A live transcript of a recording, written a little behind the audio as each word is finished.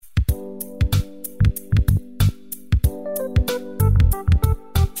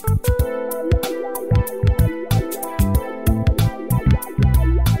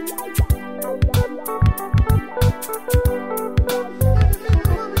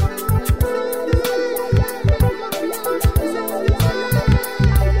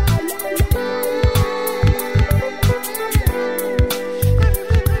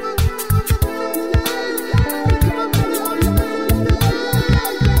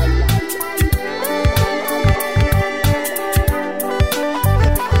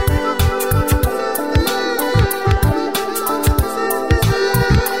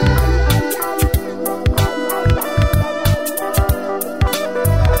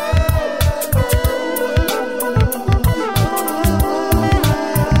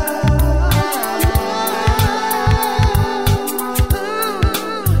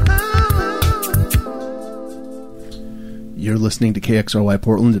listening to KXRY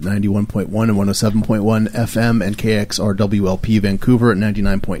Portland at 91.1 and 107.1 FM and KXRWLP Vancouver at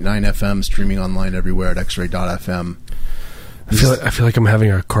 99.9 FM, streaming online everywhere at xray.fm. I feel like I'm having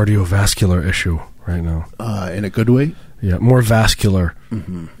a cardiovascular issue right now. In a good way? Yeah, more vascular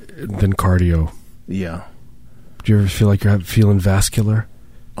than cardio. Yeah. Do you ever feel like you're feeling vascular?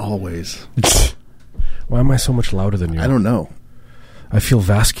 Always. Why am I so much louder than you? I don't know. I feel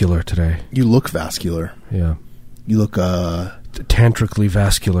vascular today. You look vascular. Yeah. You look tantrically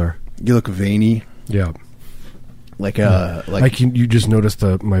vascular. You look veiny. Yeah. Like you just noticed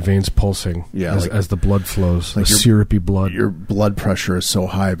my veins pulsing. Yeah, as the blood flows, like the syrupy blood. Your blood pressure is so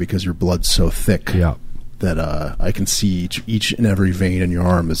high because your blood's so thick. Yeah. That I can see each and every vein in your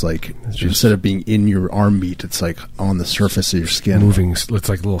arm is like, instead of being in your arm meat, it's like on the surface of your skin, moving. It's like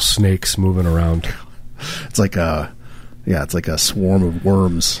little snakes moving around. It's like it's like a swarm of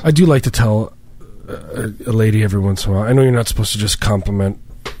worms. I do like to tell a lady every once in a while. I know you're not supposed to just compliment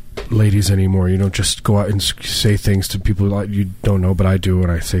ladies anymore. You don't just go out and say things to people like you don't know, but I do,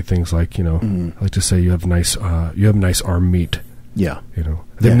 and I say things like, I like to say you have nice arm meat. Yeah,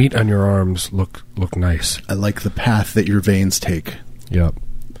 the meat on your arms look nice. I like the path that your veins take. Yeah,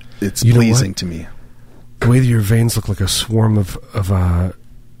 it's pleasing to me. The way that your veins look like a swarm of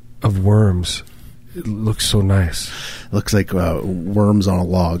worms. It looks so nice. It looks like worms on a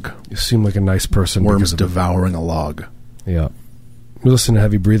log. You seem like a nice person. Worms devouring a log. Yeah. We listen to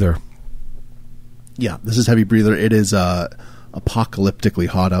Heavy Breather. Yeah, this is Heavy Breather. It is apocalyptically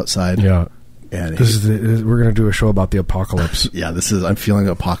hot outside. Yeah. And we're going to do a show about the apocalypse. Yeah, I'm feeling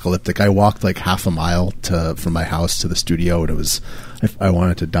apocalyptic. I walked like half a mile from my house to the studio, and I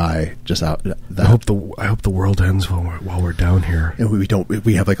wanted to die just out. I hope the world ends while we're down here. And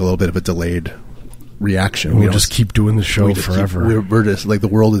we have like a little bit of a delayed reaction. We'll just keep doing the show forever. We're just like, the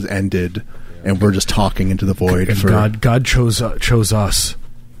world has ended, and we're just talking into the void. And God chose us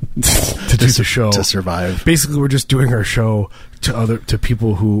to do the show, to survive. Basically, we're just doing our show to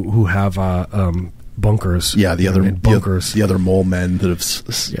people who have bunkers. Yeah, the other mole men that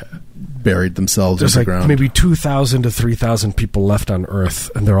have buried themselves underground. There's like maybe 2,000 to 3,000 people left on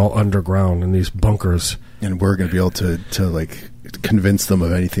Earth, and they're all underground in these bunkers. And we're going to be able to like convince them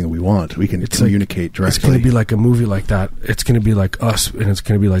of anything we want. We can communicate directly. It's going to be like a movie like that. It's going to be like Us, and it's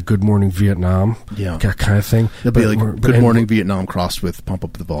going to be like Good Morning Vietnam. Yeah, that kind of thing. It'll be like Good Morning Vietnam crossed with Pump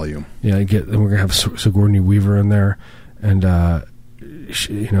Up the Volume. Yeah, and we're going to have Sigourney Weaver in there, and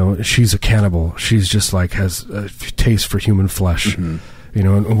she's a cannibal. She's just like has a taste for human flesh. Mm-hmm.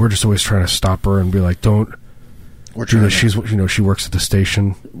 And we're just always trying to stop her and be like, don't. She works at the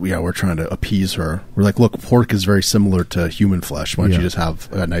station. Yeah, we're trying to appease her. We're like, look, pork is very similar to human flesh. Why don't you just have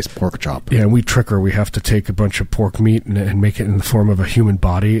a nice pork chop? Yeah, and we trick her. We have to take a bunch of pork meat and make it in the form of a human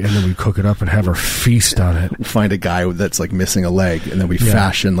body, and then we cook it up and have her feast on it. We find a guy that's like missing a leg, and then we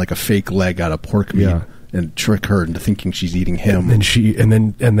fashion like a fake leg out of pork meat. Yeah. And trick her into thinking she's eating him. And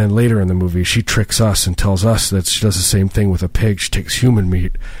then later in the movie, she tricks us and tells us that she does the same thing with a pig. She takes human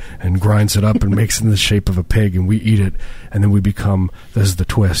meat and grinds it up and makes it in the shape of a pig, and we eat it. And then we become, this is the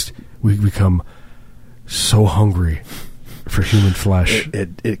twist, we become so hungry for human flesh.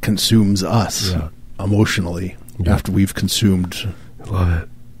 It consumes us emotionally after we've consumed. I love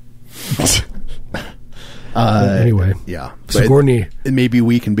it. Anyway, yeah. Sigourney. Maybe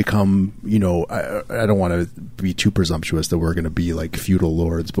we can become, I don't want to be too presumptuous that we're going to be like feudal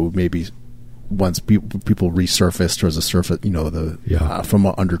lords, but maybe once people resurface towards the surface, from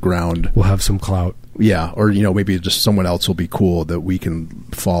underground, we'll have some clout. Yeah, or maybe just someone else will be cool that we can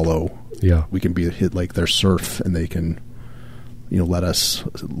follow. Yeah, we can be like their serf, and they can, let us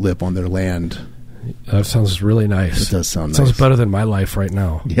live on their land. That sounds really nice. It does sound nice. Sounds better than my life right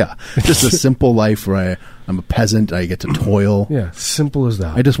now. Yeah. Just a simple life where I'm a peasant. I get to toil. Yeah, simple as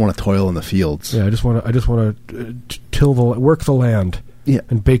that. I just want to toil in the fields. Yeah, I just want to work the land. Yeah.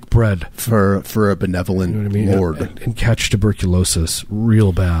 And bake bread for a benevolent lord. And catch tuberculosis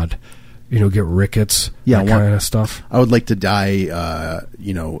real bad. Get rickets, that kind of stuff. I would like to die, at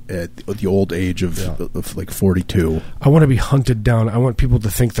the old age of like 42. I want to be hunted down. I want people to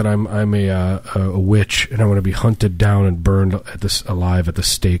think that I'm a witch, and I want to be hunted down and burned alive at the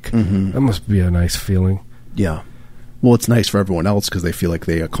stake. Mm-hmm. That must be a nice feeling. Yeah. Well, it's nice for everyone else because they feel like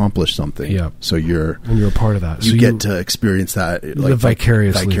they accomplished something. Yeah. So you're a part of that. You get to experience that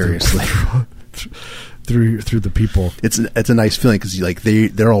vicariously. Through the people. It's a nice feeling because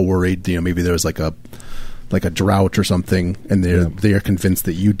they're all worried. Maybe there's like a drought or something, and they're convinced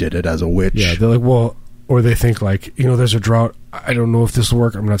that you did it as a witch. Yeah, they're like, well, Or they think like, there's a drought. I don't know if this will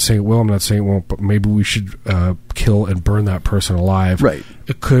work. I'm not saying it will. I'm not saying it won't. But maybe we should kill and burn that person alive. Right.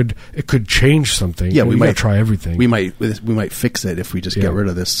 It could change something. Yeah, we might try everything. We might fix it if we just get rid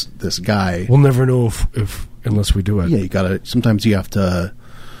of this guy. We'll never know if unless we do it. Yeah, sometimes you have to,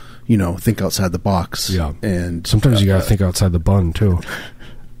 think outside the box. Yeah. And sometimes you got to think outside the bun too.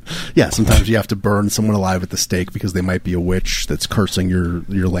 Yeah, sometimes you have to burn someone alive at the stake because they might be a witch that's cursing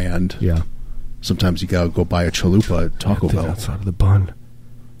your land. Yeah. Sometimes you gotta go buy a chalupa at Taco Bell. Outside of the bun.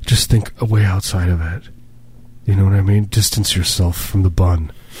 Just think way outside of it. You know what I mean? Distance yourself from the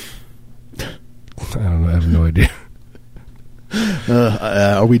bun. I don't know. I have no idea.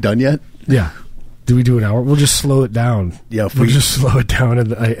 Are we done yet? Yeah. Do we do an hour? We'll just slow it down. Yeah, we'll just slow it down,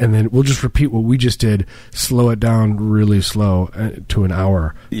 and then we'll just repeat what we just did. Slow it down really slow to an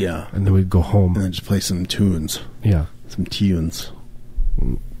hour. Yeah, and then we'd go home and then just play some tunes. Yeah, some tunes.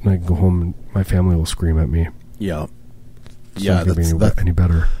 And I can go home, and my family will scream at me. Yeah, yeah. That's any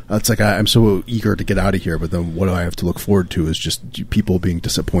better. It's like I'm so eager to get out of here, but then what do I have to look forward to is just people being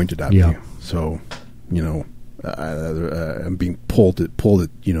disappointed at me. So, I'm being pulled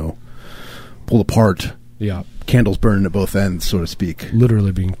apart. Yeah, candles burning at both ends, so to speak.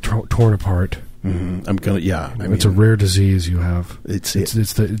 Literally being torn apart. Mm-hmm. I'm gonna. Yeah, it's a rare disease you have. It's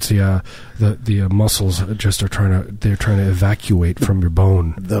the muscles just are trying to evacuate from your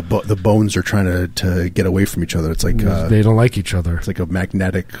bone. The bones are trying to get away from each other. It's like they don't like each other. It's like a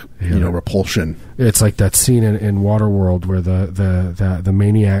magnetic repulsion. It's like that scene in Waterworld where the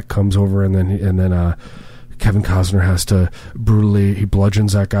maniac comes over and then Kevin Costner has to he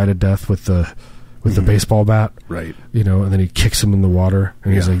bludgeons that guy to death with the baseball bat, right? And then he kicks him in the water,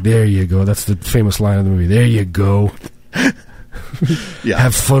 and he's like, "There you go." That's the famous line of the movie. There you go. Yeah,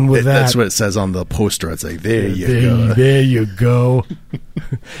 have fun with that. That's what it says on the poster. It's like, there you go. There you go.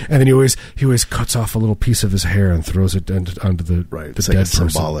 And then he always cuts off a little piece of his hair and throws it onto the right. The it's dead like a person.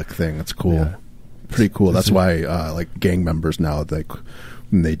 symbolic thing. It's cool. Yeah. Pretty cool. That's why like gang members now, like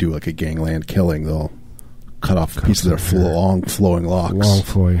when they do like a gangland killing, they'll cut off a piece of their long flowing locks, long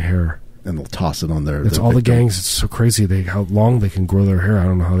flowing hair. And they'll toss it on their. It's all victim. The gangs. It's so crazy. How long they can grow their hair. I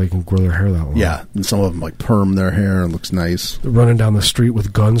don't know how they can grow their hair that long. Yeah, and some of them like perm their hair and looks nice. They're running down the street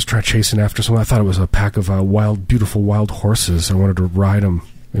with guns, chasing after someone. I thought it was a pack of beautiful wild horses. I wanted to ride them.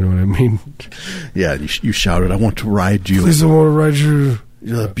 You know what I mean? Yeah, you shouted, "I want to ride you." Please, I want to ride you.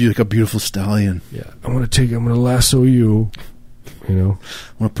 You're like a beautiful stallion. Yeah, I'm going to lasso you. I want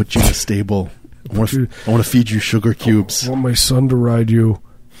to put you in a stable. I want to feed you sugar cubes. I want my son to ride you.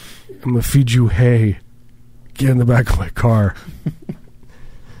 I'm going to feed you hay. Get in the back of my car.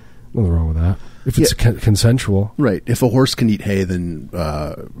 Nothing wrong with that. If it's consensual. Right. If a horse can eat hay, then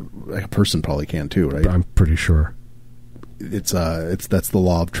a person probably can too, right? I'm pretty sure. That's the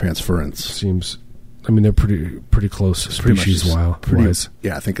law of transference. Seems. I mean, they're pretty close species-wise.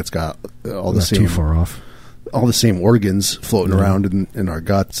 Yeah, I think it's got all the same. Not too far off. All the same organs floating around in our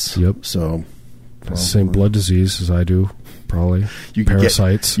guts. Yep. So. The same blood disease as I do. Probably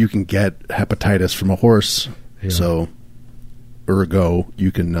parasites. You can get hepatitis from a horse, so ergo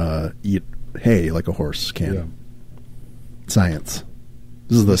you can eat hay like a horse can. Yeah. Science.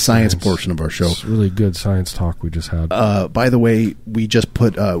 This is the science portion of our show. It's really good science talk we just had. By the way, we just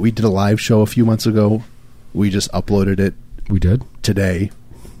we did a live show a few months ago. We just uploaded it. We did today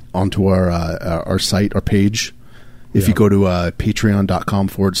onto our site, our page. If you go to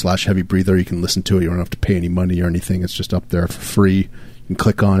patreon.com/heavy breather, you can listen to it. You don't have to pay any money or anything. It's just up there for free. You can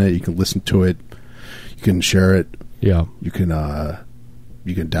click on it. You can listen to it. You can share it. Yeah. You can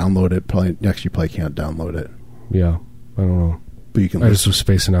download it. You probably can't download it. Yeah. I don't know. But you can. I just was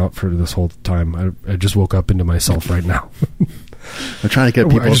spacing out for this whole time. I just woke up into myself right now. I'm trying to get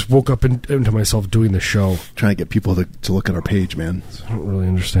people. I just woke up into myself doing the show. Trying to get people to look at our page, man. I don't really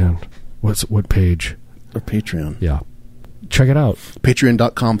understand. What page? Or Patreon. Yeah. Check it out.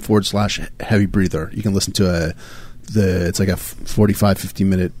 Patreon.com/heavy breather. You can listen to it's like a 45-50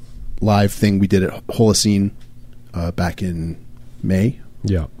 minute live thing we did at Holocene back in May.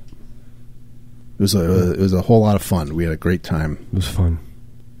 Yeah. It was a whole lot of fun. We had a great time. It was fun.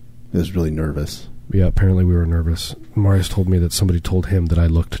 I was really nervous. Yeah, apparently we were nervous. Marius told me that somebody told him that I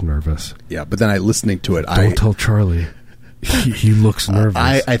looked nervous. Yeah, but then listening to it, Don't tell Charlie. He looks nervous.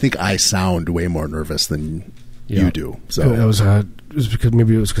 I think I sound way more nervous than you do. So it was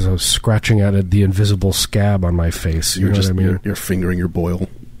because I was scratching at the invisible scab on my face. You know what I mean? You're fingering your boil.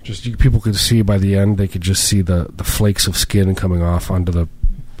 People could see by the end. They could just see the flakes of skin coming off onto the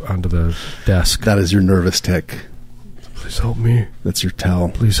desk. That is your nervous tick. Please help me. That's your tell.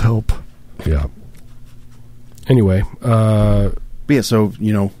 Please help. Yeah. Anyway, But yeah, so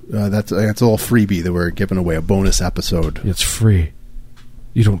that's a little freebie that we're giving away, a bonus episode. It's free.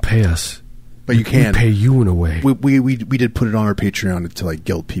 You don't pay us, but you can pay you in a way. We did put it on our Patreon to like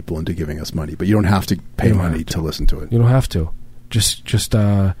guilt people into giving us money, but you don't have to pay money to listen to it. You don't have to. Just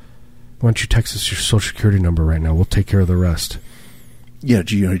why don't you text us your social security number right now? We'll take care of the rest. Yeah,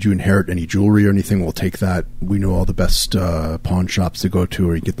 do you inherit any jewelry or anything? We'll take that. We know all the best pawn shops to go to,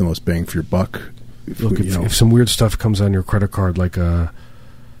 or you get the most bang for your buck. If some weird stuff comes on your credit card, like a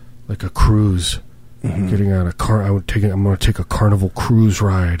cruise, getting on a car, I'm going to take a Carnival cruise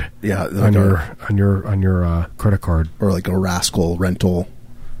ride. Yeah, like on your credit card, or like a Rascal rental.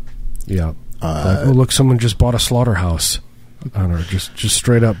 Yeah. Look, someone just bought a slaughterhouse. I don't know, just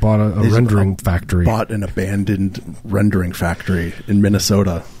straight up bought a rendering factory. Bought an abandoned rendering factory in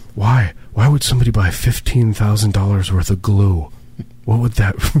Minnesota. Why? Why would somebody buy $15,000 worth of glue? What would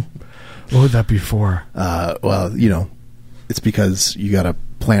that be for? Well, it's because you got to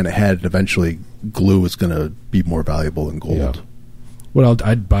plan ahead. And eventually, glue is going to be more valuable than gold. Yeah. Well,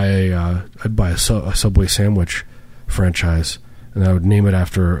 I'd buy a Subway sandwich franchise, and I would name it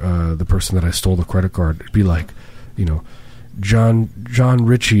after the person that I stole the credit card. It'd be like, John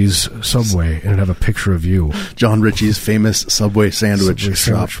Ritchie's Subway, and it'd have a picture of you. John Ritchie's famous Subway sandwich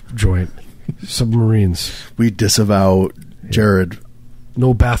shop joint. Submarines. We disavow Jared.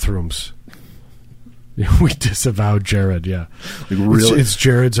 No bathrooms. We disavow Jared. Yeah, like really? It's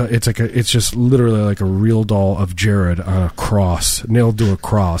Jared's. It's just literally like a real doll of Jared on a cross, nailed to a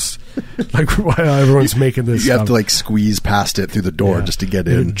cross. Like why everyone's making this. You have to like squeeze past it through the door just to get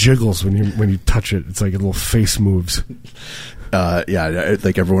in. It jiggles when you touch it. It's like a little face moves.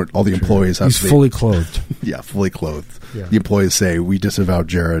 Like everyone, all the employees have. He's fully clothed. Yeah, fully clothed. Yeah. The employees say, "We disavow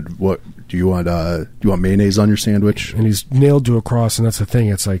Jared. What do you want? Do you want mayonnaise on your sandwich?" And he's nailed to a cross, and that's the thing.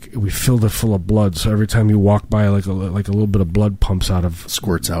 It's like we filled it full of blood. So every time you walk by, like a little bit of blood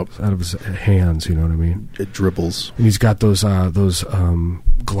squirts out of his hands. You know what I mean? It dribbles. And he's got those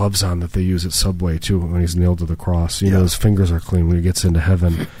gloves on that they use at Subway too when he's nailed to the cross. You know, his fingers are clean when he gets into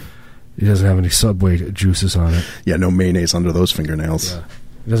heaven. He doesn't have any Subway juices on it. Yeah, no mayonnaise under those fingernails. Yeah.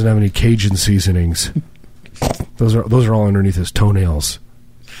 He doesn't have any Cajun seasonings. Those are all underneath his toenails.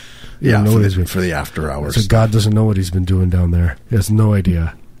 Yeah, for the after hours. So God doesn't know what he's been doing down there. He has no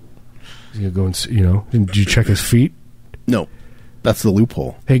idea. He's gonna go and did you check his feet? No, that's the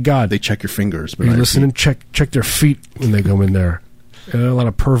loophole. Hey God, they check your fingers. But you listen and check their feet when they come in there. There are a lot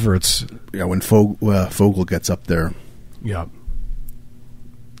of perverts. Yeah, when Fogel gets up there. Yeah.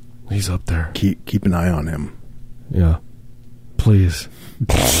 He's up there. Keep an eye on him. Yeah. Please.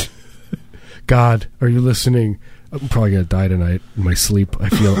 God, are you listening? I'm probably going to die tonight in my sleep. I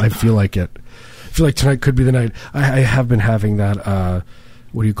feel like it. I feel like tonight could be the night. I have been having that,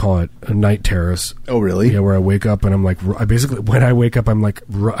 what do you call it? A night terrors. Oh, really? Yeah, where I wake up and I'm like, when I wake up, I'm like,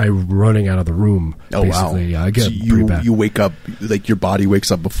 I'm running out of the room. Oh, basically. Wow. Yeah, I get pretty bad. You wake up, like your body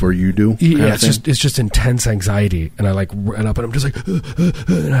wakes up before you do? Yeah, it's just intense anxiety. And I like run up and I'm just like,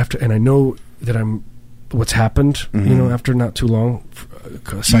 and I know that what's happened, after not too long,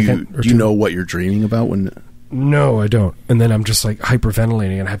 a second or two. Do you know what you're dreaming about when... No, I don't. And then I'm just like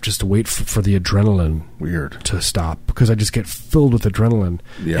hyperventilating and I have just to wait for the adrenaline to stop because I just get filled with adrenaline.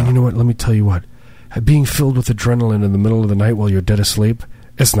 Yeah. And you know what? Let me tell you what. Being filled with adrenaline in the middle of the night while you're dead asleep,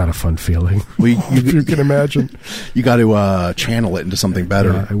 it's not a fun feeling. You can imagine. You got to channel it into something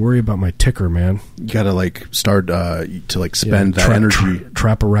better. Yeah, I worry about my ticker, man. You got to start to spend that energy.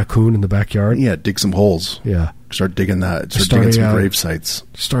 Trap a raccoon in the backyard. Yeah, dig some holes. Yeah. Start digging that. Start digging some grave sites.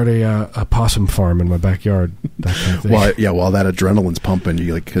 Start a possum farm in my backyard. That kind of thing. While that adrenaline's pumping,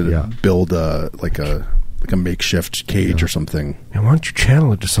 you could build a makeshift cage or something. And why don't you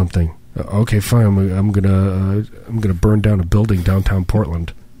channel it to something? Okay, fine. I'm gonna burn down a building downtown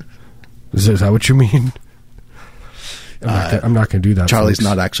Portland. Is that what you mean? I'm not going to do that. Charlie's folks.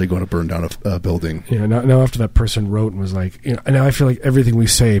 Not actually going to burn down a building. Yeah. Now after that person wrote and was like, now I feel like everything we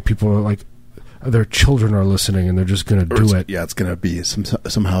say, people are like, their children are listening and they're just going to do it. Yeah, it's going to be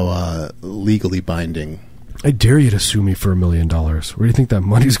somehow legally binding. I dare you to sue me for $1 million. Where do you think that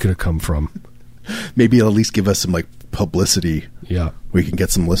money's going to come from? Maybe at least give us some publicity. Yeah, we can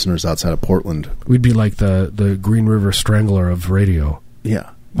get some listeners outside of Portland. We'd be like the Green River Strangler of radio. Yeah,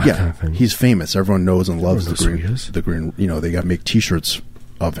 kind of he's famous. Everyone knows and loves the Green. They got to make T-shirts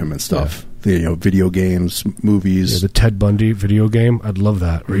of him and stuff. Yeah. Video games, movies. Yeah, the Ted Bundy video game. I'd love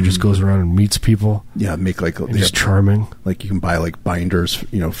that. Where he just goes around and meets people. Yeah, make he's charming. Like you can buy binders,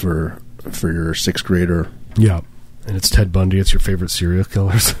 for your sixth grader. Yeah, and it's Ted Bundy. It's your favorite serial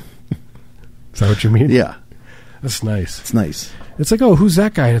killers. Is that what you mean? Yeah. That's nice. It's nice. It's like, oh, who's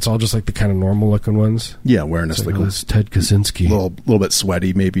that guy? And it's all just like the kind of normal looking ones. Yeah, wearing this like it's Ted Kaczynski. A little bit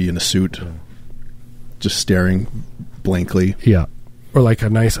sweaty, maybe in a suit, just staring blankly. Yeah. Or like a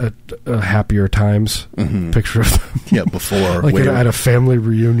nice, happier times picture of them. Yeah, before. Like at a family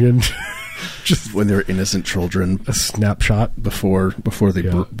reunion. Just when they were innocent children. A snapshot. Before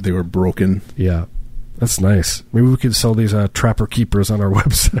they were broken. Yeah. That's nice. Maybe we could sell these Trapper Keepers on our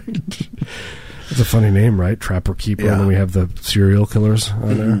website. That's a funny name, right? Trapper Keeper. Yeah. And then we have the serial killers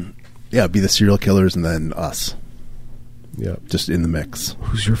on there. Yeah, it'd be the serial killers and then us. Yeah. Just in the mix.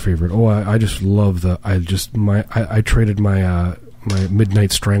 Who's your favorite? Oh, I just love I traded my my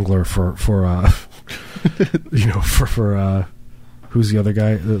Midnight Strangler for who's the other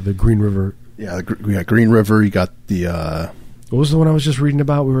guy? The Green River. Yeah, Green River. You got the... What was the one I was just reading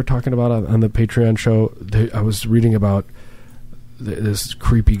about? We were talking about on the Patreon show. I was reading about this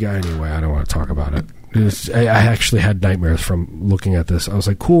creepy guy. Anyway, I don't want to talk about it. I actually had nightmares from looking at this. I was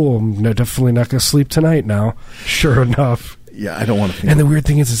like, cool, I'm definitely not going to sleep tonight now. Sure enough. Yeah, I don't want to think. And the weird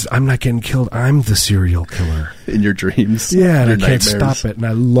thing is I'm not getting killed. I'm the serial killer. In your dreams. Yeah, and I can't stop it. And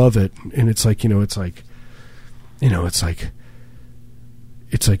I love it. And it's like, it's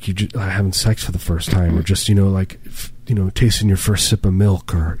like you just having sex for the first time, or just, tasting your first sip of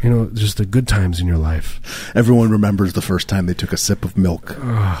milk, or, just the good times in your life. Everyone remembers the first time they took a sip of milk.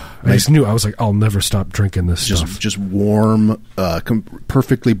 I just knew. I was like, I'll never stop drinking this stuff. Just warm,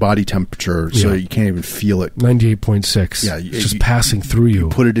 perfectly body temperature, so you can't even feel it. 98.6. Yeah, it's just passing through you. You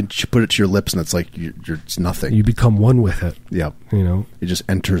put it to your lips, and it's like it's nothing. You become one with it. Yeah, it just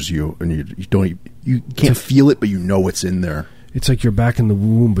enters you, and you can't feel it, but you know it's in there. It's like you're back in the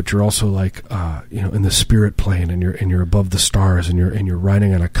womb, but you're also like, in the spirit plane, and you're above the stars, and you're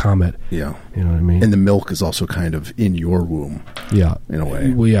riding on a comet. Yeah, you know what I mean. And the milk is also kind of in your womb. Yeah, in a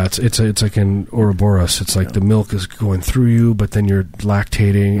way. Well, yeah, it's like in Ouroboros. It's like the milk is going through you, but then you're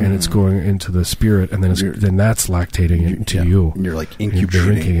lactating, and it's going into the spirit, and then that's lactating into you. And you're like incubating. You're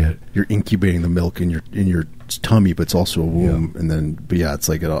drinking it. You're incubating the milk in your tummy, but it's also a womb, and then it's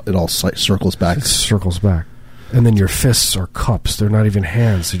like it all circles back. It circles back. And then your fists are cups. They're not even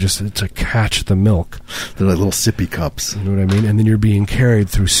hands. To catch the milk. They're like little sippy cups. You know what I mean? And then you're being carried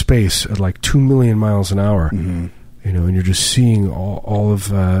through space at like 2 million miles an hour. Mm-hmm. And you're just seeing all of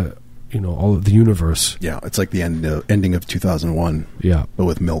the universe. Yeah, it's like the ending of 2001. Yeah, but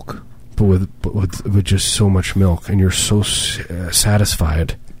with milk. But with just so much milk, and you're so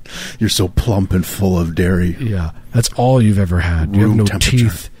satisfied. You're so plump and full of dairy. Yeah, that's all you've ever had. You have no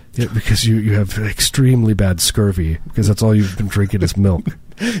teeth. Yeah, because you have extremely bad scurvy, because that's all you've been drinking is milk.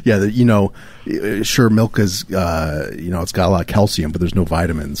 Yeah, sure, milk is, it's got a lot of calcium, but there's no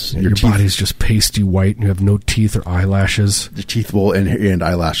vitamins. Yeah, your body's just pasty white, and you have no teeth or eyelashes. The teeth and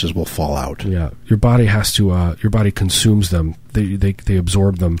eyelashes will fall out. Yeah, your body has to. Your body consumes them. They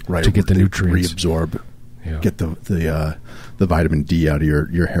absorb them to get the nutrients. Reabsorb. Yeah. Get the vitamin D out of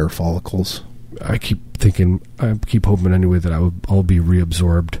your hair follicles. I keep hoping anyway that I'll be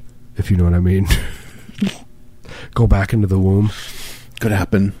reabsorbed, if you know what I mean. Go back into the womb. Could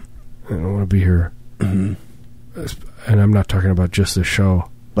happen. I don't want to be here. Mm-hmm. And I'm not talking about just the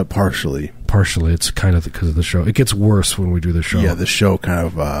show. But partially. Partially, it's kind of because of the show. It gets worse when we do the show. Yeah, the show kind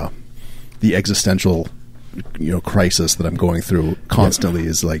of, the existential crisis that I'm going through constantly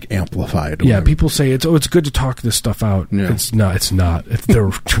is like amplified. Yeah, people say it's good to talk this stuff out. Yeah. It's not.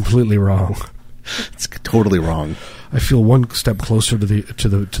 They're completely wrong. It's totally wrong. I feel one step closer to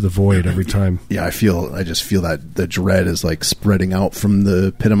the void every time. Yeah, I just feel that the dread is like spreading out from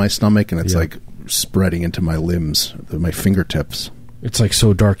the pit of my stomach, and it's like spreading into my limbs, my fingertips. It's like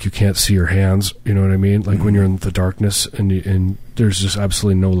so dark you can't see your hands. You know what I mean? Like when you're in the darkness and there's just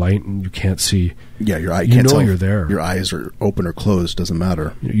absolutely no light and you can't see. Yeah, your eye. You know you're there. Your eyes are open or closed. Doesn't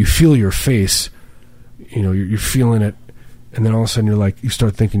matter. You feel your face. You're feeling it. And then all of a sudden you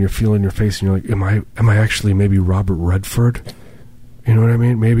start thinking you're feeling your face, and you're like, am I actually maybe Robert Redford? You know what I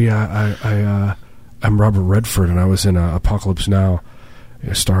mean? Maybe I'm Robert Redford, and I was in Apocalypse Now,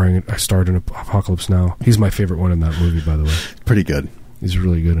 I starred in Apocalypse Now. He's my favorite one in that movie, by the way. Pretty good. He's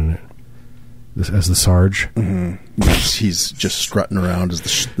really good in it. As the Sarge. Mm-hmm. He's just strutting around as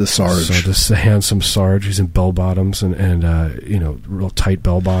the Sarge. So this is the handsome Sarge. He's in bell bottoms and real tight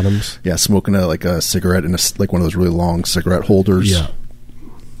bell bottoms. Yeah, smoking a cigarette in like one of those really long cigarette holders.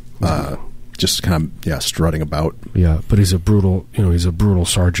 Yeah. Just kind of strutting about. Yeah, but he's a brutal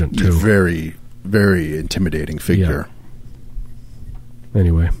sergeant too. Very, very intimidating figure. Yeah.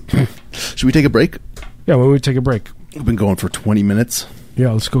 Anyway, should we take a break? Yeah, when we take a break. We've been going for 20 minutes.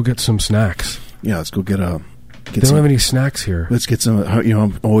 Yeah, let's go get some snacks. Yeah, let's go get They don't have any snacks here. Let's get some.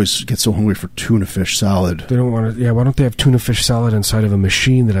 I'm always get so hungry for tuna fish salad. They don't want to. Yeah, why don't they have tuna fish salad inside of a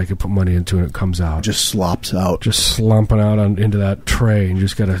machine that I could put money into and it comes out? It just slops out. Just slumping out into that tray, and you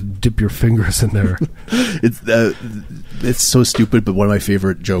just got to dip your fingers in there. It's so stupid, but one of my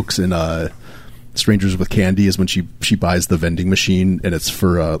favorite jokes in Strangers with Candy is when she buys the vending machine and it's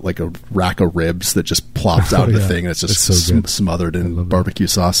for like a rack of ribs that just plops out of the thing, and it's just so smothered in barbecue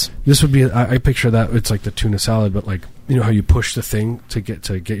sauce. This would be I picture that it's like the tuna salad, but like, you know how you push the thing to get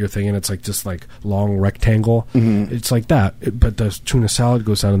your thing, and it's like just like long rectangle. Mm-hmm. It's like that, but the tuna salad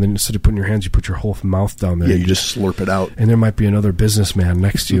goes down, and then instead of putting your hands, you put your whole mouth down there. Yeah, you just slurp it out. And there might be another businessman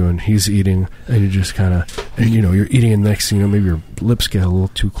next to you, and he's eating, and you just kind of, and you're eating, and next thing you know, maybe your lips get a little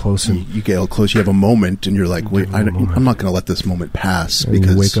too close, and you get a little close. You have a moment, and you're like, wait, I'm not going to let this moment pass. And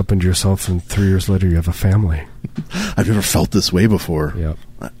because you wake up into yourself, and 3 years later, you have a family. I've never felt this way before. Yep.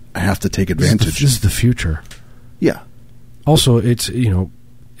 I have to take advantage. This is the future. Yeah. Also, it's,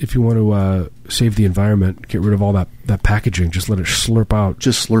 if you want to save the environment, get rid of all that packaging. Just let it slurp out.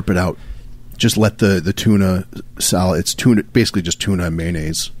 Just slurp it out. Just let the tuna salad. It's tuna, basically just tuna and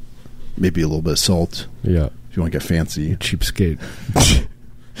mayonnaise, maybe a little bit of salt. Yeah. If you want to get fancy, cheapskate.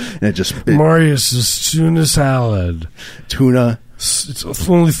 And Marius's tuna salad. Tuna. It's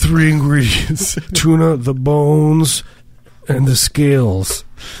only 3 ingredients: tuna, the bones, and the scales.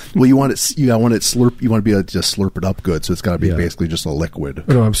 Well, you want it. You want it slurp. You want to be able to just slurp it up good. So it's got to be basically just a liquid.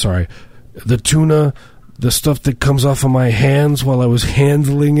 No, I'm sorry. The tuna, the stuff that comes off of my hands while I was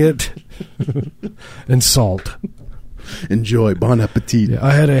handling it, and salt. Enjoy. Bon appetit. Yeah,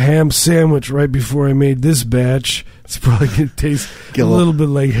 I had a ham sandwich right before I made this batch. It's probably going to taste a little bit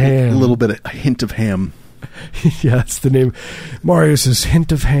like ham. A little bit, a hint of ham. Yeah, that's the name. Marius's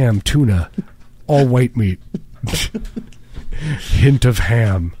Hint of Ham tuna, all white meat. Hint of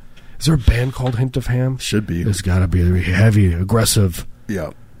Ham. Is there a band called Hint of Ham? Should be. There's got to be. They're heavy, aggressive.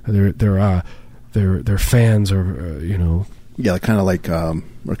 Yeah. Their fans are Yeah, kind of like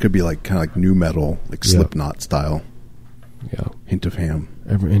or it could be like kind of like new metal, like Slipknot style. Yeah. Hint of Ham.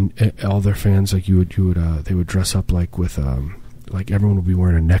 And all their fans, like they would dress up like with like everyone would be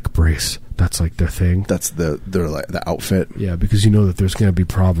wearing a neck brace. That's like their thing. That's their like the outfit. Yeah, because you know that there's going to be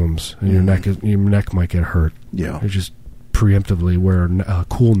problems, and your neck might get hurt. Yeah. They just preemptively wear a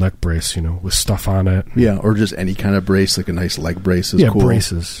cool neck brace, with stuff on it. Yeah, or just any kind of brace, like a nice leg brace is cool. Yeah,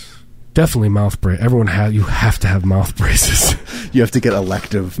 braces. Definitely mouth brace. You have to have mouth braces. You have to get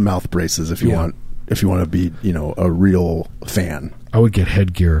elective mouth braces if you want to be, a real fan. I would get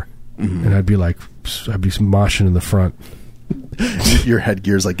headgear, and I'd be moshing in the front. Your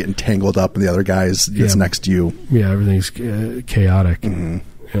headgear's like getting tangled up, and the other guy's next to you. Yeah, everything's chaotic. Mm-hmm.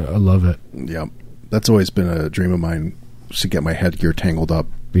 Yeah, I love it. Yeah, that's always been a dream of mine, to get my headgear tangled up.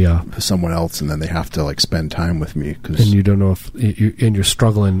 Yeah, with someone else, and then they have to spend time with me. And you don't know if you're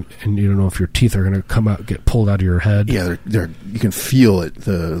struggling, and you don't know if your teeth are going to get pulled out of your head. Yeah, you can feel it.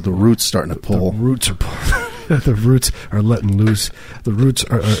 The roots starting to pull. The roots are pulling. The roots are letting loose. The roots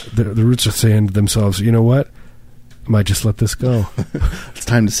are saying to themselves, "You know what? I might just let this go. It's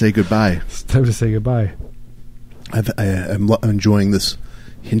time to say goodbye. It's time to say goodbye." I'm enjoying this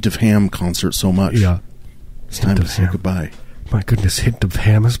Hint of Ham concert so much. Yeah, it's time to say goodbye. My goodness, Hint of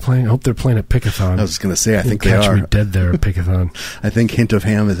Ham is playing. I hope they're playing at Pickathon. I was going to say, I think they are. Catch me dead there at Pickathon. I think Hint of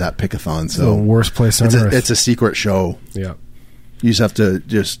Ham is at Pickathon. So the worst place on earth. It's a secret show. Yeah. You just have to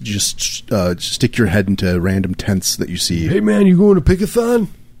just stick your head into random tents that you see. Hey man, you going to Pickathon?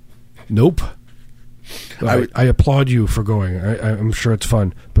 Nope. I applaud you for going. I'm sure it's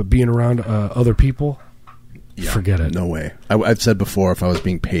fun, but being around other people, forget it. No way. I've said before, if I was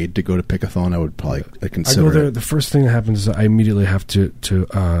being paid to go to Pickathon, I would probably consider I go there. it. The first thing that happens is I immediately have to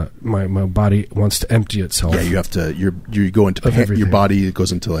my body wants to empty itself. Yeah, you have to. You go into your body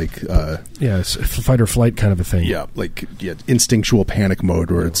goes into it's fight or flight kind of a thing. Yeah, instinctual panic mode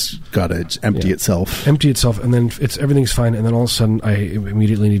where it's got to empty itself. Empty itself, and then everything's fine, and then all of a sudden I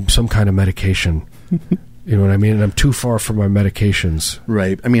immediately need some kind of medication. You know what I mean? And I'm too far from my medications.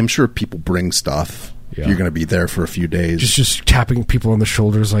 Right. I mean, I'm sure people bring stuff. Yeah. You're going to be there for a few days. Just tapping people on the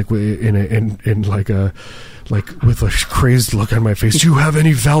shoulders, with a crazed look on my face. Do you have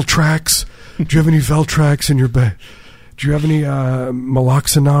any Valtrax? Do you have any Valtrax in your bed? Do you have any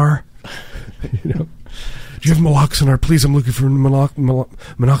Meloxonar? Do you have Meloxonar? Please, I'm looking for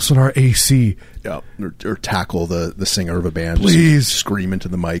Meloxonar AC. Yeah, or tackle the singer of a band. Please scream into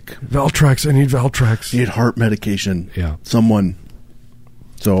the mic. Valtrax. I need Valtrax. I need heart medication. Yeah, someone.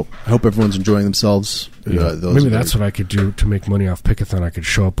 So I hope everyone's enjoying themselves. Yeah. Maybe that's what I could do to make money off Pickathon. I could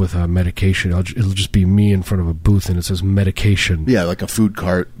show up with medication. It'll just be me in front of a booth, and it says medication. Yeah, like a food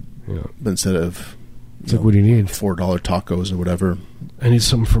cart. Yeah. But instead of It's like, what do you need? $4 tacos or whatever. I need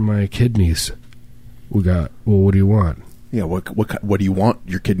something for my kidneys. We got, well, what do you want? Yeah, what do you want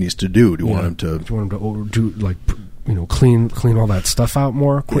your kidneys to do? Do you want them to... Do you want them to do, like, clean all that stuff out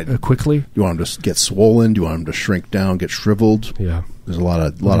more quickly? Do you want them to get swollen? Do you want them to shrink down, get shriveled? Yeah. There's a lot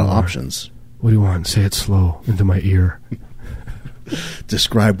of options. What do you want? Say it slow into my ear.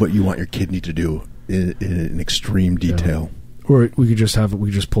 Describe what you want your kidney to do in extreme detail. Yeah. Or we could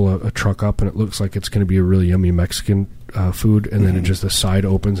just pull a truck up and it looks like it's going to be a really yummy Mexican food, and then the side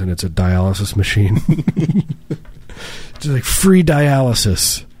opens and it's a dialysis machine. It's like free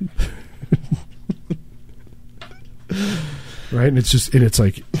dialysis. Right? And it's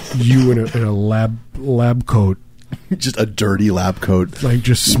like you in a lab coat. Just a dirty lab coat. Like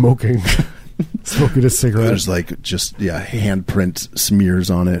just smoking a cigarette. There's like handprint smears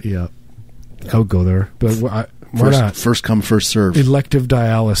on it. Yeah. I would go there. But why not? First come, first serve. Elective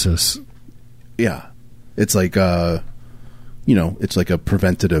dialysis. Yeah. It's like it's like a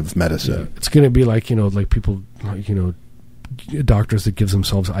preventative medicine. Yeah. It's going to be like, like people, doctors that gives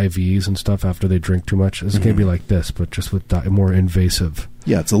themselves IVs and stuff after they drink too much. It's going to be like this, but just with more invasive.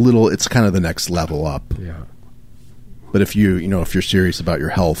 Yeah, it's kind of the next level up. Yeah. But if you're serious about your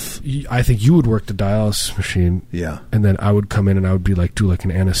health, I think you would work the dialysis machine. Yeah. And then I would come in and I would be like, do like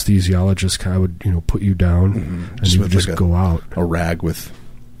an anesthesiologist. I would, put you down and you would just go out. A rag with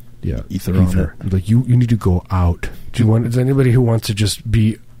ether on it. Like you need to go out. Is there anybody who wants to just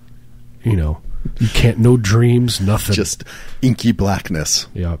be, you can't, no dreams, nothing. Just inky blackness.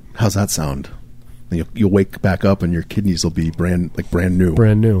 Yeah. How's that sound? You'll wake back up and your kidneys will be brand new.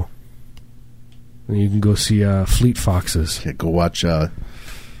 Brand new. And you can go see Fleet Foxes. Yeah, go watch, the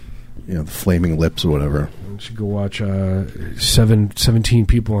Flaming Lips or whatever. You should go watch 17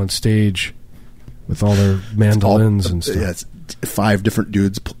 people on stage with all their mandolins and stuff. Yeah, it's 5 different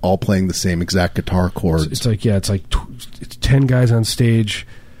dudes all playing the same exact guitar chords. It's like it's 10 guys on stage,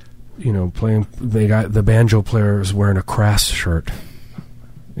 playing. They got the banjo player is wearing a Crass shirt.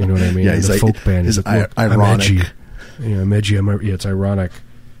 You know what I mean? Yeah, he's the like folk band. He's like, ironic. I'm edgy. I'm edgy. It's ironic.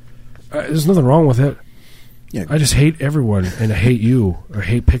 There's nothing wrong with it. Yeah. I just hate everyone, and I hate you. I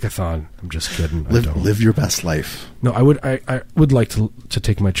hate Pickathon. I'm just kidding. Live your best life. No, I would like to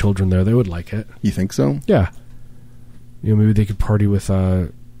take my children there. They would like it. You think so? Yeah. Maybe they could party with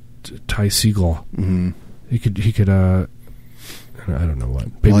Ty Segall. Mm-hmm. He could. I don't know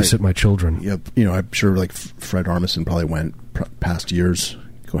what. Babysit my children. Yeah. I'm sure like Fred Armisen probably went past years.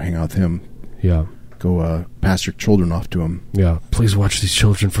 Go hang out with him. Yeah. Go pass your children off to him. Yeah, please watch these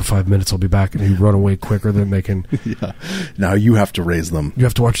children for 5 minutes. I'll be back. And you run away quicker than they can. Yeah. Now you have to raise them. You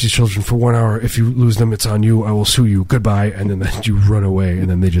have to watch these children for 1 hour. If you lose them, it's on you. I will sue you. Goodbye. And then you run away.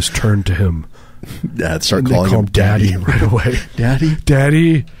 And then they just turn to him. Dad, start calling him Daddy right away.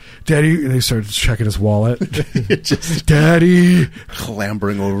 Daddy. They start checking his wallet. Just Daddy.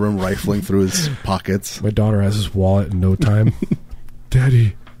 Clambering over him, rifling through his pockets. My daughter has his wallet in no time.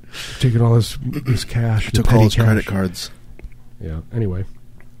 Daddy. Taking all his cash. Took all his credit cards. Yeah. Anyway.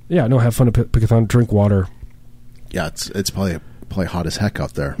 Yeah, no, have fun at Pickathon. Drink water. Yeah, it's probably hot as heck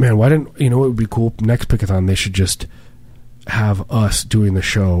out there. Man, why didn't... what would be cool? Next Pickathon, they should just have us doing the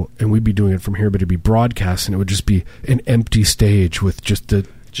show, and we'd be doing it from here, but it'd be broadcast, and it would just be an empty stage with just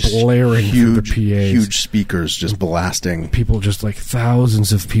blaring through the PAs. Huge speakers just blasting. People, just like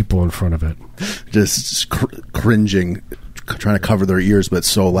thousands of people in front of it. Just cringing, trying to cover their ears, but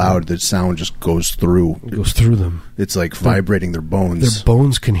it's so loud that sound just goes through. It goes through them. It's like vibrating their bones. Their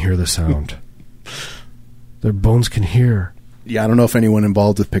bones can hear the sound. Their bones can hear. Yeah, I don't know if anyone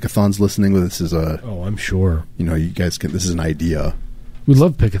involved with Pickathon's listening, but this is Oh, I'm sure. You guys can... This is an idea. We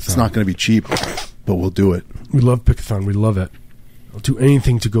love Pickathon. It's not going to be cheap, but we'll do it. We love Pickathon. We love it. I'll do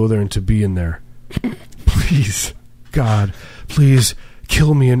anything to go there and to be in there. Please, God, please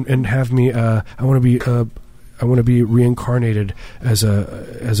kill me and have me. I want to be reincarnated as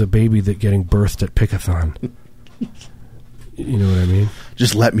a baby that getting birthed at Pickathon. You know what I mean?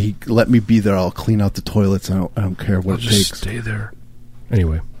 Just let me be there. I'll clean out the toilets. I don't care what it takes. Just stay there.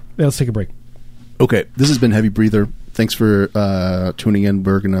 Anyway, let's take a break. Okay, this has been Heavy Breather. Thanks for tuning in.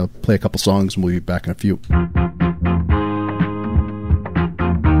 We're gonna play a couple songs and we'll be back in a few.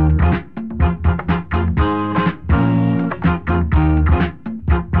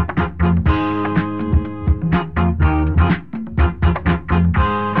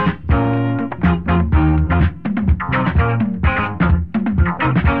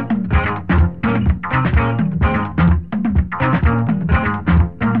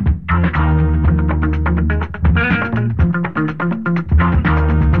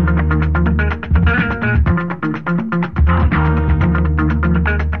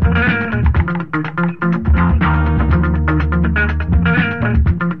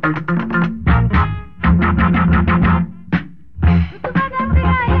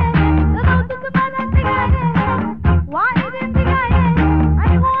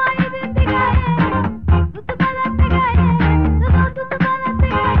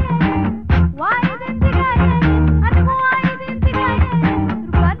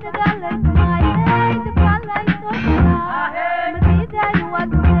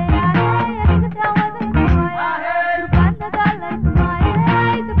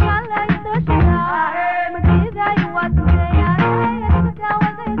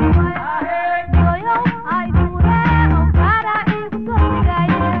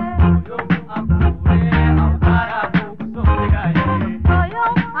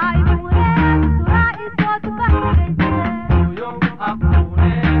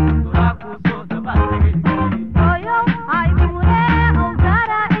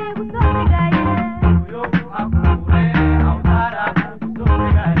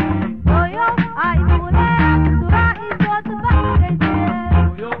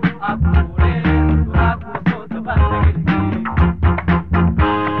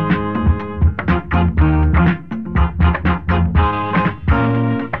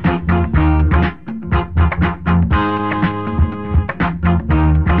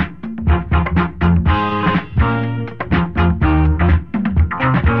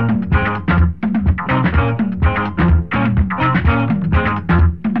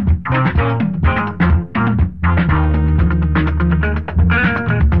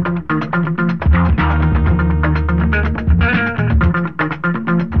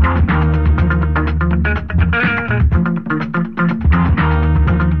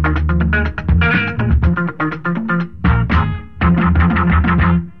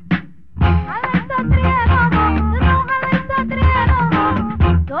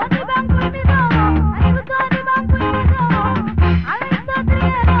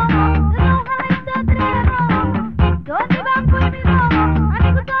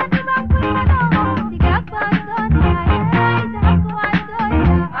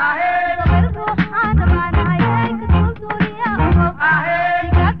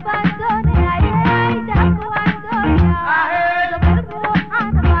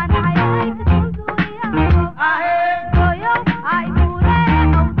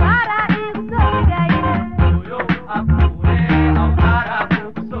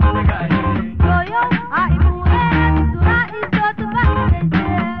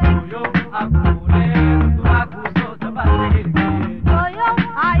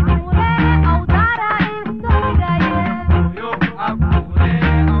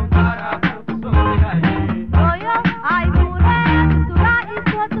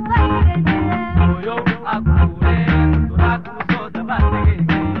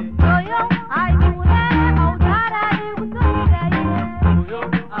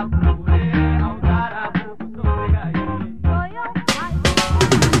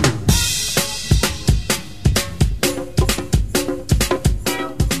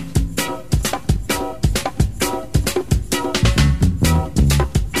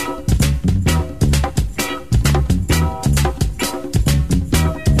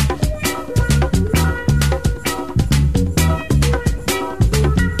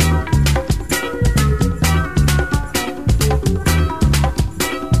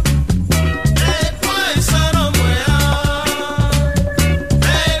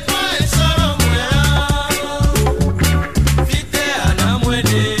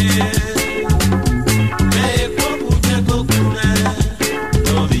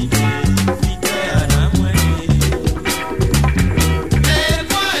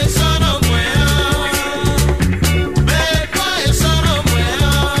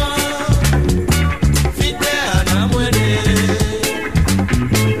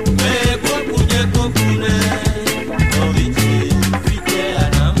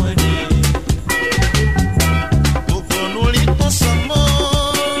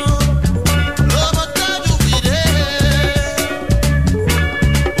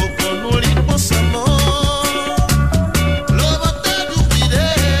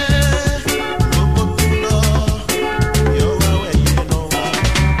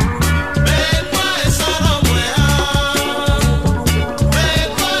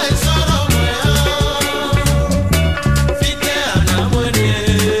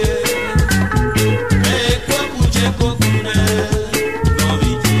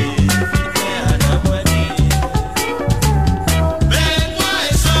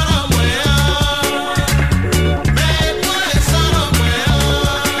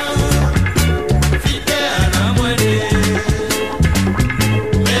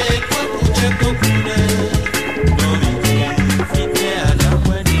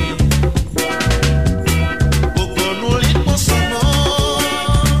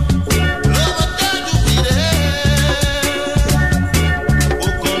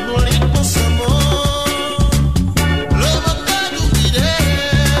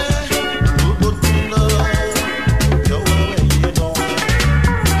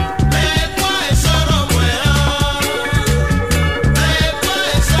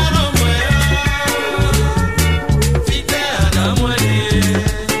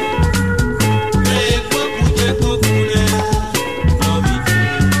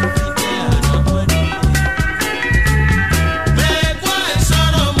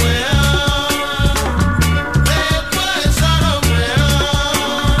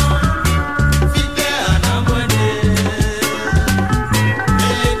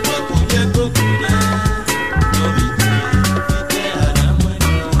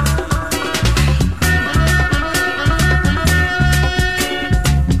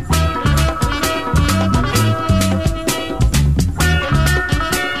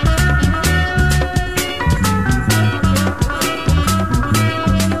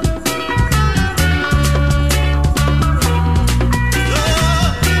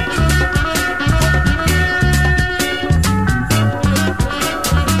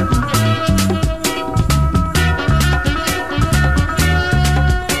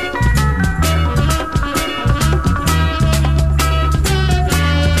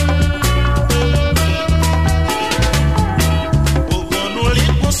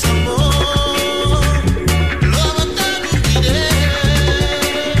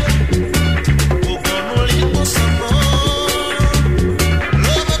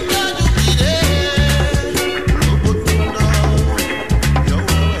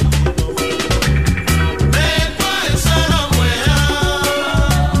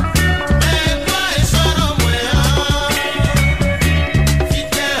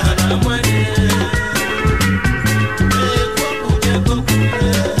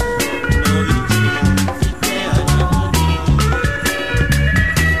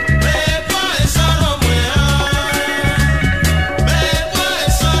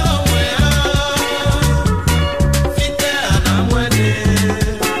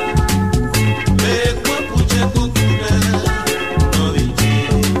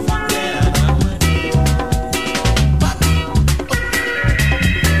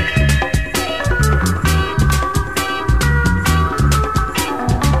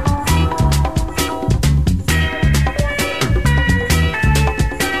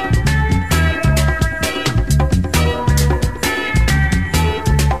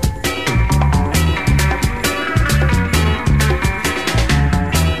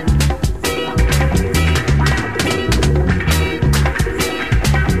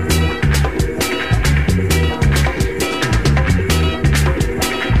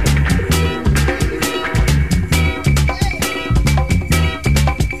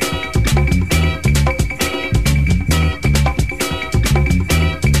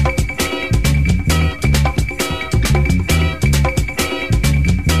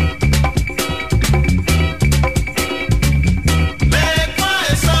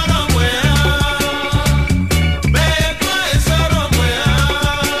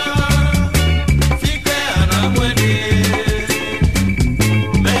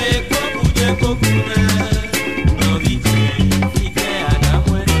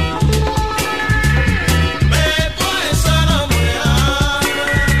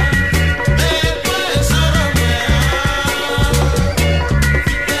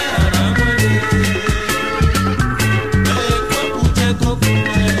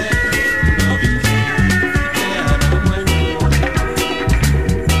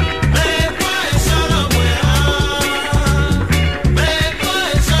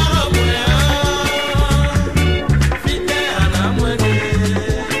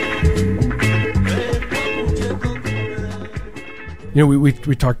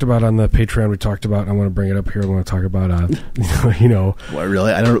 we talked about on the Patreon. We talked about. I want to bring it up here. I want to talk about. Well,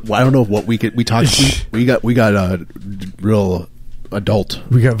 really, I don't know what we could. We talked. we got real adult.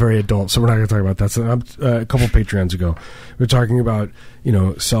 We got very adult, so we're not going to talk about that. So a couple Patreons ago, we were talking about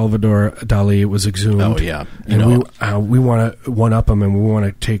Salvador Dali was exhumed. Oh yeah, we want to one up him, and we want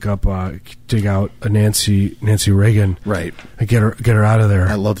to dig out a Nancy Reagan, right, and get her out of there.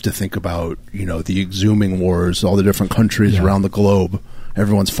 I love to think about the exhuming wars, all the different countries around the globe.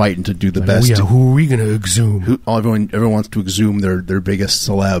 Everyone's fighting to do the best. Yeah, who are we going to exhume? Everyone wants to exhume their biggest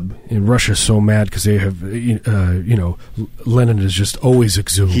celeb. And Russia's so mad because they have, Lenin is just always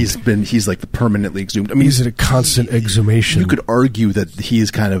exhumed. He's like the permanently exhumed. I mean, he's in a constant exhumation. You could argue that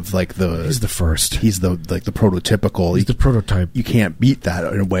he's kind of like he's the first. He's the prototypical. He's the prototype. You can't beat that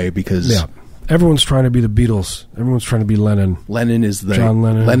in a way because everyone's trying to be the Beatles. Everyone's trying to be Lennon. John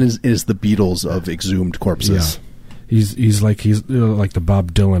Lennon is the Beatles of exhumed corpses. Yeah. He's like the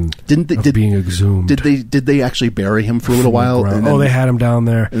Bob Dylan of being exhumed. Did they actually bury him for a little while? They had him down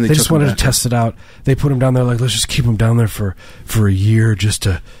there. They just wanted to test it out. They put him down there let's just keep him down there for a year just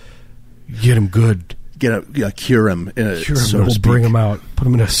to get him good. Cure him. We'll bring him out. Put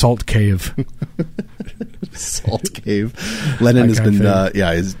him in a salt cave. Salt cave. Lennon has been,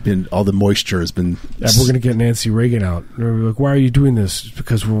 has been, all the moisture has been. Yeah, we're going to get Nancy Reagan out. We're like, why are you doing this?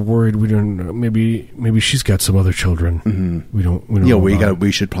 Because we're worried we don't. Maybe she's got some other children. Mm-hmm. We don't.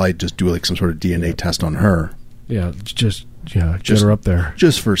 We should probably just do some sort of DNA test on her. Yeah, get her up there.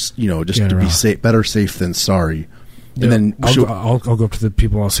 Just for just to be safe, better safe than sorry. And then I'll go up to the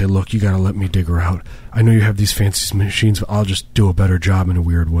people and I'll say, look, you got to let me dig her out. I know you have these fancy machines, but I'll just do a better job in a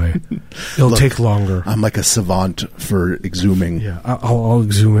weird way. It'll take longer. I'm like a savant for exhuming. Yeah, I'll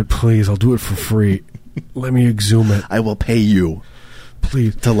exhume it, please. I'll do it for free. Let me exhume it. I will pay you,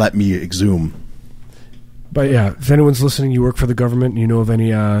 please, to let me exhume. But yeah, if anyone's listening, you work for the government, and you know of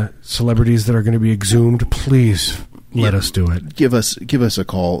any celebrities that are going to be exhumed, please let us do it. Give us a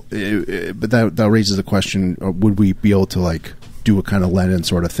call. But that raises a question: would we be able to do a kind of Lennon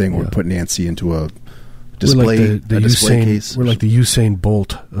sort of thing, or put Nancy into a display, display case? We're like the Usain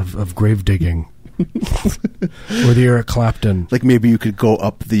Bolt of grave digging, or the Eric Clapton. Like maybe you could go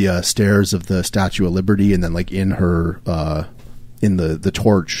up the stairs of the Statue of Liberty, and then in her in the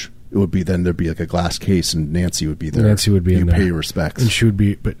torch. It would be there'd be a glass case, and Nancy would be there. Nancy would be in there. You pay your respects, and she would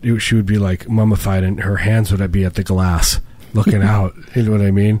be like mummified, and her hands would be at the glass, looking out. You know what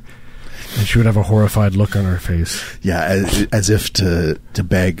I mean? And she would have a horrified look on her face. Yeah, as if to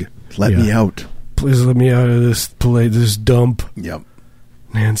beg, let me out. Please let me out of this dump. Yep,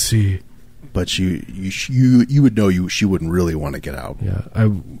 Nancy. But you would know she wouldn't really want to get out. Yeah, I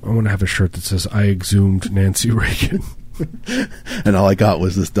want to have a shirt that says "I exhumed Nancy Reagan." And all I got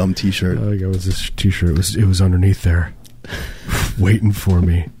was this dumb T-shirt. All I got was this T-shirt. It was underneath there, waiting for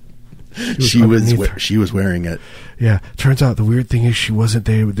me. She was wearing it. Yeah. Turns out the weird thing is she wasn't.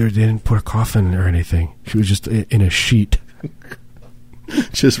 They didn't put a coffin or anything. She was just in a sheet,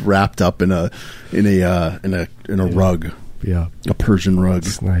 just wrapped up in a rug. Yeah, a Persian rug.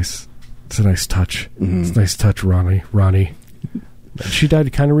 It's nice. It's a nice touch. Mm-hmm. It's a nice touch, Ronnie. She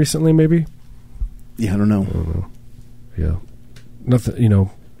died kind of recently, maybe. Yeah, I don't know. Yeah, nothing.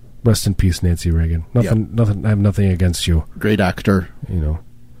 Rest in peace, Nancy Reagan. Nothing. I have nothing against you. Great actor.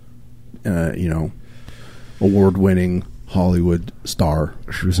 Award-winning Hollywood star.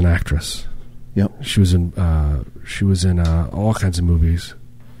 She was an actress. Yep. She was in all kinds of movies.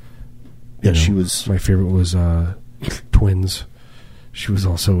 Yeah, she was. My favorite was Twins. She was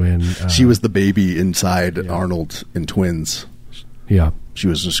also in. She was the baby inside Arnold in Twins. Yeah. She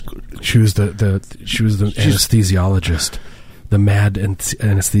was the anesthesiologist, the mad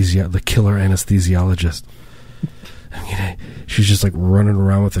the killer anesthesiologist. I mean, she's just running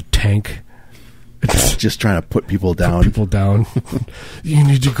around with a tank, just trying to put people down. You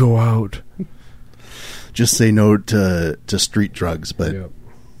need to go out. Just say no to street drugs, but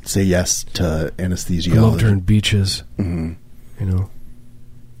say yes to anesthesiology. I loved her in Beaches. Mm-hmm.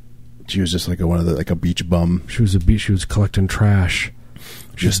 She was just a beach bum. She was collecting trash.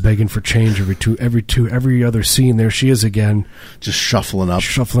 Just begging for change every other scene. There she is again, just shuffling up,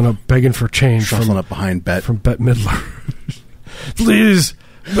 begging for change, shuffling up behind Bette Midler. Please,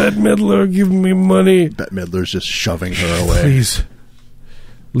 Bette Midler, give me money. Bette Midler's just shoving her away. Please,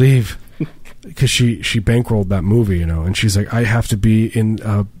 leave, because she bankrolled that movie, and she's like, I have to be in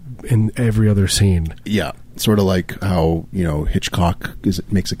every other scene. Yeah. Sort of like how Hitchcock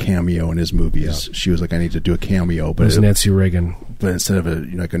makes a cameo in his movies. Yeah. She was like, I need to do a cameo, but it was Nancy Reagan. But instead of a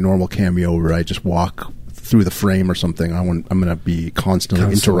normal cameo where I just walk through the frame or something, I'm going to be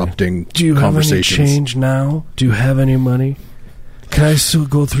constantly interrupting. Do you conversations. have any change now? Do you have any money? Can I still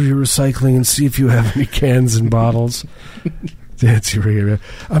go through your recycling and see if you have any cans and bottles? Nancy Reagan.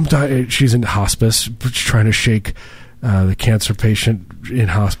 I'm dying. She's in hospice, trying to shake the cancer patient in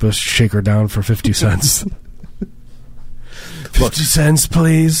hospice, shake her down for 50 cents. 50 cents,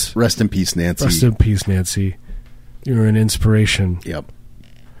 please. Rest in peace, Nancy. Rest in peace, Nancy. You're an inspiration. Yep.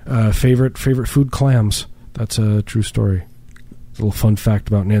 Favorite food, clams. That's a true story. A little fun fact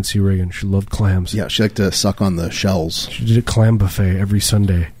about Nancy Reagan. She loved clams. Yeah, she liked to suck on the shells. She did a clam buffet every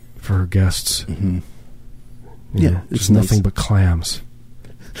Sunday for her guests. Mm-hmm. Yeah, just nothing but clams.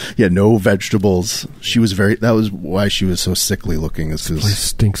 Yeah, no vegetables. She was that was why she was so sickly looking. This place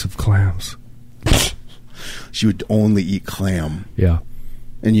stinks of clams. She would only eat clam. Yeah.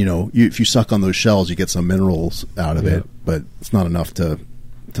 And, if you suck on those shells, you get some minerals out of it, but it's not enough to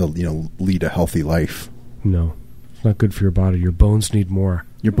lead a healthy life. No. It's not good for your body. Your bones need more.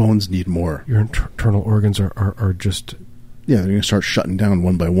 Your bones need more. Your internal organs are just... Yeah, they're going to start shutting down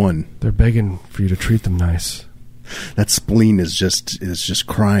one by one. They're begging for you to treat them nice. That spleen is just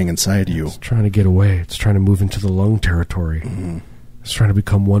crying inside you. It's trying to get away. It's trying to move into the lung territory. Mm-hmm. It's trying to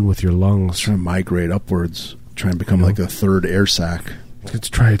become one with your lungs. It's trying to migrate upwards. Trying to become like a third air sac.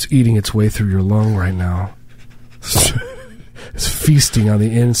 It's eating its way through your lung right now. It's feasting on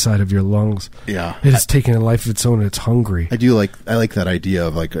the inside of your lungs. Yeah. It is taking a life of its own and it's hungry. I like that idea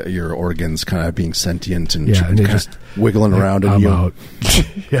of like your organs kind of being sentient and, and they just wiggling around in you. Out.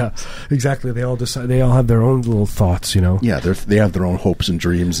 Yeah, exactly. They all decide. They all have their own little thoughts, Yeah, they have their own hopes and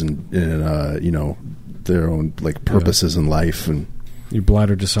dreams and their own like purposes in life. And your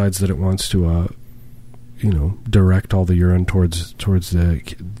bladder decides that it wants to direct all the urine towards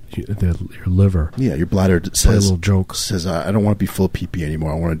your liver. Yeah, your bladder says a little joke. Says I don't want to be full of pee-pee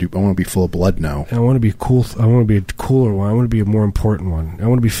anymore. I want to be full of blood now. And I want to be cool. I want to be a cooler one. I want to be a more important one. I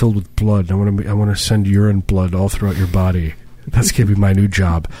want to be filled with blood. I want to send urine blood all throughout your body. That's gonna be my new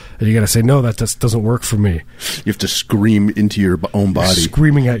job. And you got to say no. That just doesn't work for me. You have to scream into your own body. You're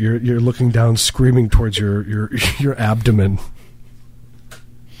screaming at you're looking down, screaming towards your abdomen.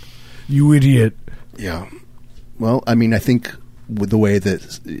 You idiot. Yeah. Well, I mean, I think with the way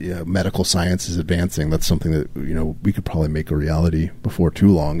that medical science is advancing, that's something that we could probably make a reality before too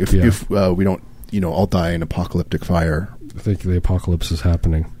long. If we don't, all die in apocalyptic fire. I think the apocalypse is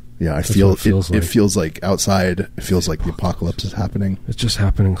happening. Yeah, it feels like outside. It feels like the apocalypse is happening. It's just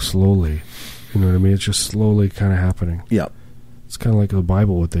happening slowly. You know what I mean? It's just slowly kind of happening. Yeah. It's kind of like the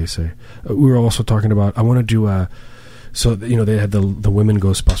Bible, what they say. We were also talking about. I want to do a. So they had the women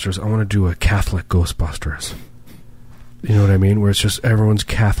Ghostbusters. I want to do a Catholic Ghostbusters. You know what I mean? Where it's just everyone's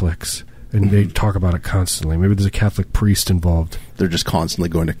Catholics, and they talk about it constantly. Maybe there's a Catholic priest involved. They're just constantly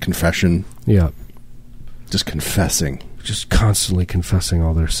going to confession. Yeah. Just confessing. Just constantly confessing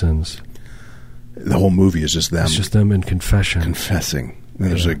all their sins. The whole movie is just them. It's just them in confession. Confessing. And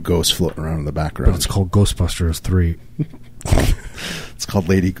there's a ghost floating around in the background. But it's called Ghostbusters 3. It's called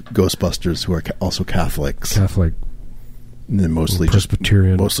Lady Ghostbusters, who are also Catholics. Catholic. And then mostly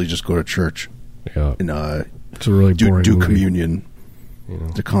Presbyterian. Mostly just go to church. Yeah. And it's a really boring do movie. communion.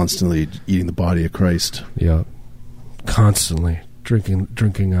 They're constantly eating the body of Christ. Yeah. Constantly drinking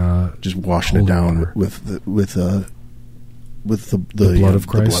just washing it down water. with the blood of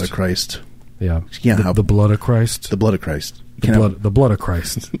Christ. The blood of Christ. Yeah. The blood of Christ. The blood of Christ. The blood of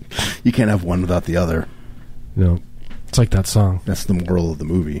Christ. You can't have one without the other. No. It's like that song. That's the moral of the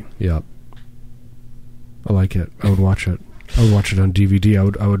movie. Yeah. I like it. I would watch it. I would watch it on DVD.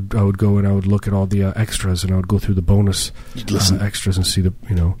 I would go and I would look at all the extras, and I would go through the bonus extras and see the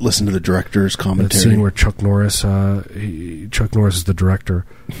listen to the director's commentary. That scene where Chuck Norris is the director,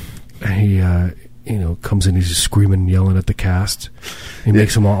 and he comes in, he's just screaming and yelling at the cast. He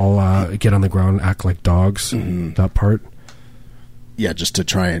makes them all get on the ground and act like dogs. Mm-hmm. That part. Yeah, just to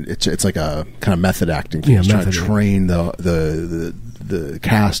try and it's like a kind of method acting. Yeah, trying to train the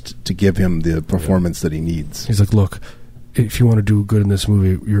cast to give him the performance that he needs. He's like, look, if you want to do good in this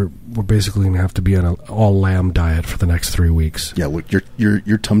movie, we're basically going to have to be on an all lamb diet for the next 3 weeks. Yeah, look,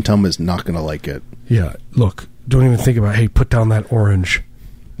 your tum tum is not going to like it. Yeah, look, don't even think about. Hey, put down that orange.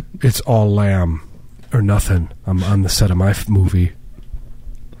 It's all lamb or nothing. I'm on the set of my movie,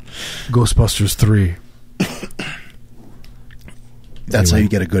 Ghostbusters 3. That's how you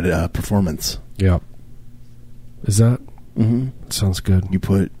get a good performance. Yeah. Is that? Mm-hmm. Sounds good. You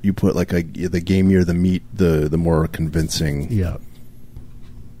put like the gamier the meat, the more convincing. Yeah.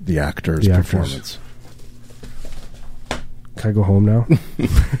 The actor's performance. Can I go home now?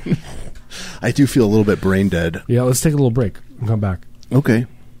 I do feel a little bit brain dead. Yeah, let's take a little break and come back. Okay.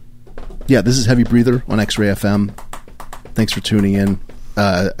 Yeah, this is Heavy Breather on X-Ray FM. Thanks for tuning in.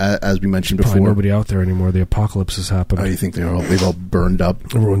 as we mentioned Probably before. Nobody out there anymore. The apocalypse has happened. Oh, you think they've all burned up?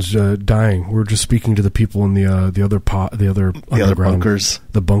 Everyone's dying. We're just speaking to the people in the other bunkers.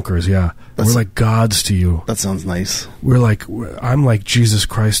 The bunkers, yeah. We're like gods to you. That sounds nice. I'm like Jesus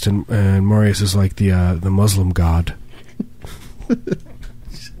Christ, and Marius is like the Muslim god.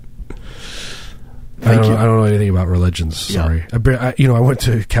 I don't know anything about religions. Sorry, I went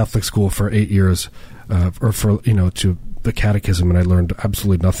to Catholic school for 8 years, to the catechism, and I learned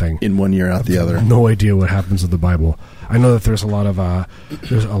absolutely nothing. In 1 year, out the other. No idea what happens in the Bible. I know that there's a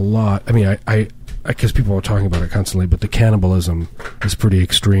lot. I mean, I because people are talking about it constantly, but the cannibalism is pretty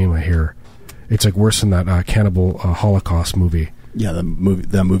extreme. I hear it's like worse than that Cannibal Holocaust movie. Yeah, that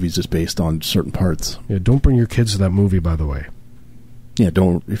movie's just based on certain parts. Yeah, don't bring your kids to that movie, by the way. Yeah,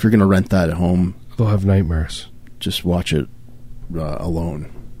 don't. If you're going to rent that at home, they'll have nightmares. Just watch it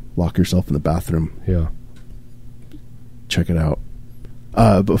alone. Lock yourself in the bathroom. Yeah. Check it out.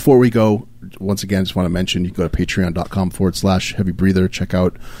 Before we go, once again, just want to mention, you can go to patreon.com/heavy breather. Check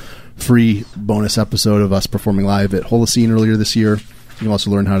out free bonus episode of us performing live at Holocene earlier this year. You can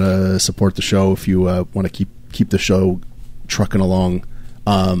also learn how to support the show if you want to keep the show trucking along.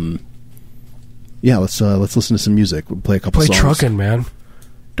 Yeah, let's listen to some music. We'll play a couple songs. Play trucking, man.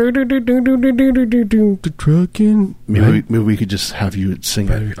 The trucking. Maybe we could just have you sing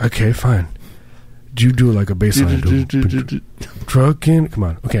it. Okay, fine. Do you do like a bass line? Trucking. Come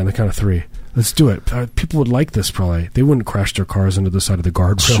on. Okay, on the count of three. Let's do it. People would like this, probably. They wouldn't crash their cars into the side of the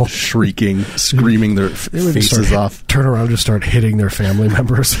guardrail. Shrieking, screaming their faces off. Turn around and just start hitting their family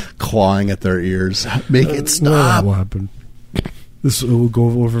members. Clawing at their ears. Make it stop. No, that will happen. This will go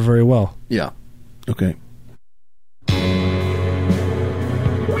over very well. Yeah. Okay.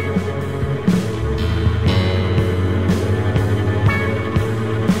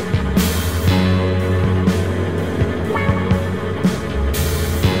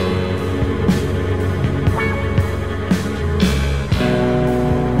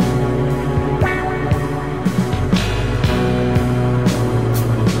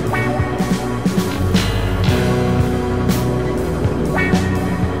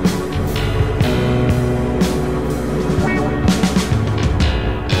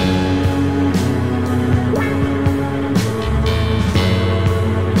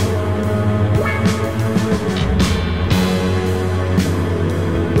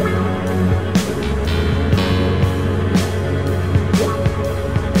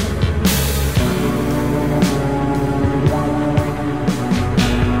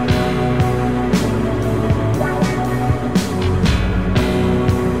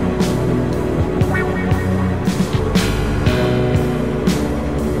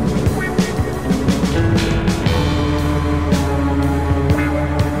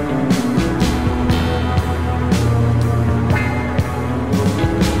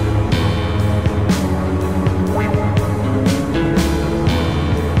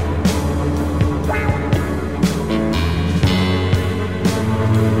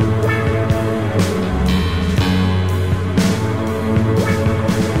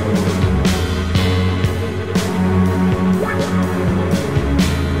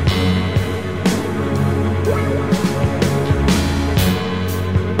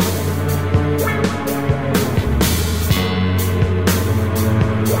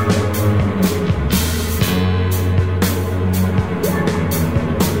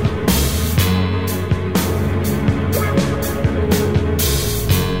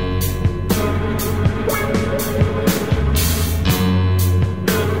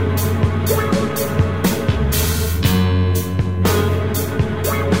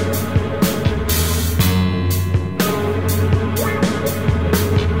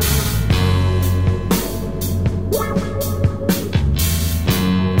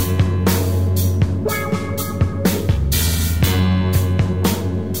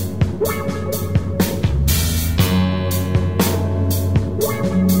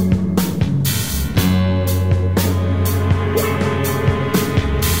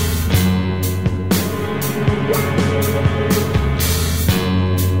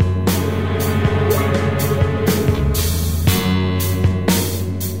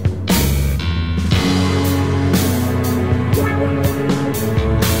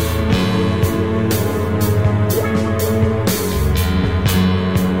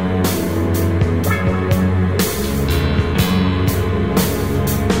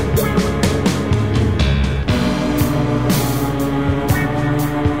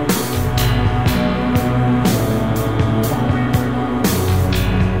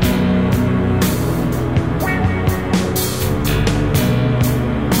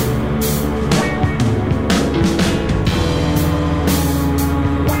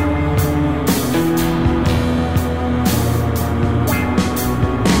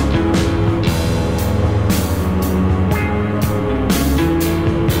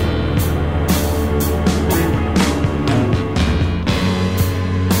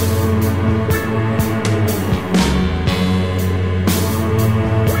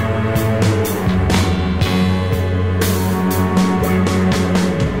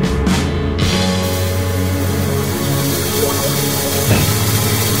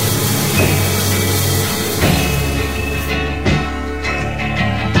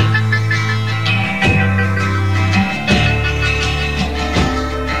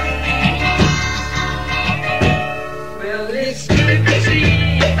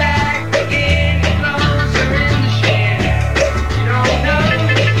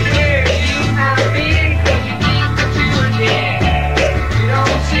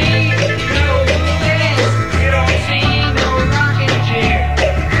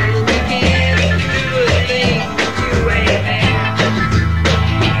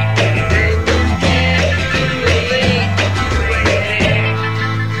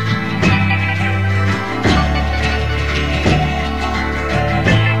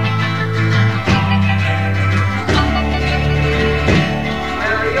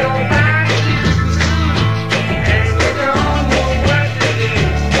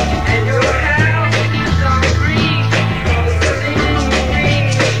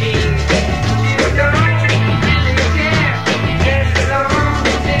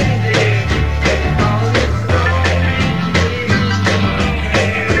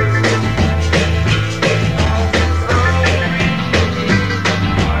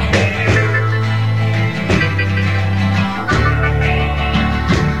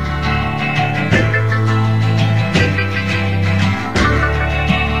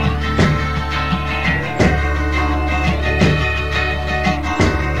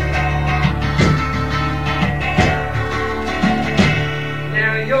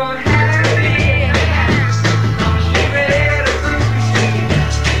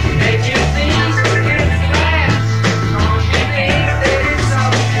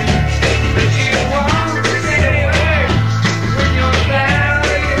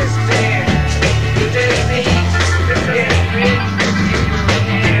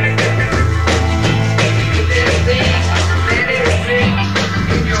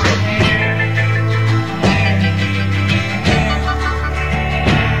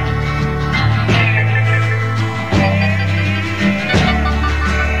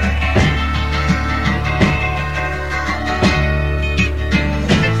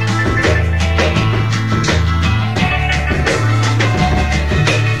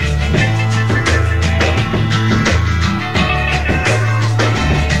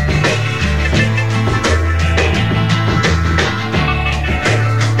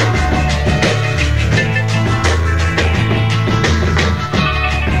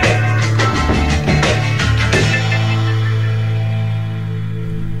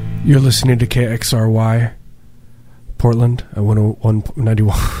 You're listening to KXRY Portland at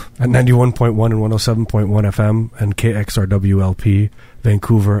 91.1 and 107.1 FM, and KXRWLP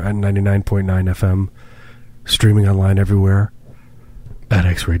Vancouver at 99.9 FM. Streaming online everywhere at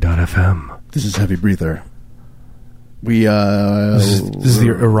xray.fm. This is Heavy Breather. We this is the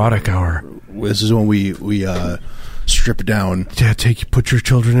erotic hour. This is when we strip down. Yeah, put your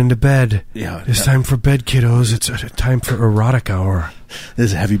children into bed. Yeah, it's time for bed, kiddos. It's time for erotic hour.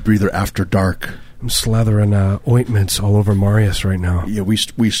 This is Heavy Breather After Dark. I'm slathering ointments all over Marius right now. Yeah,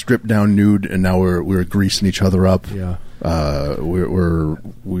 we stripped down nude, and now we're greasing each other up. Yeah,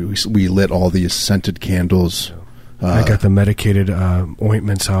 we lit all these scented candles. I got the medicated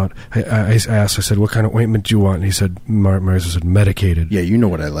ointments out. I asked, I said, "What kind of ointment do you want?" And he said, Marius said, "Medicated." Yeah, you know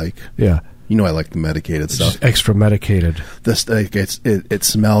what I like. Yeah. You know I like the medicated stuff. Just extra medicated. This it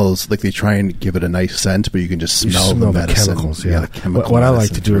smells like they try and give it a nice scent, but you can just smell the medicine. Chemicals. Yeah, the chemical what I like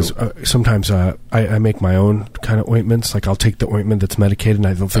to do is sometimes I make my own kind of ointments. Like I'll take the ointment that's medicated, and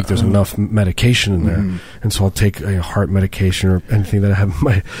I don't think there's enough medication in there, and so I'll take a heart medication or anything that I have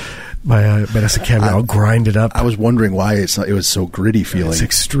in my medicine cabinet. I'll grind it up. I was wondering why it was so gritty feeling. It's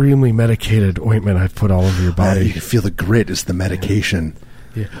extremely medicated ointment I've put all over your body. You can feel the grit. It's the medication.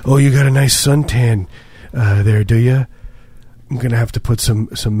 Yeah. Oh, you got a nice suntan there, do you? I'm gonna have to put some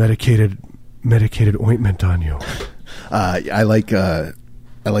medicated ointment on you. I like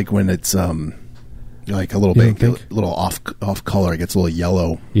when it's like a little bit a little off color. It gets a little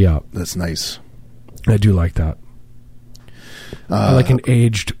yellow. Yeah, that's nice. I do like that. I like an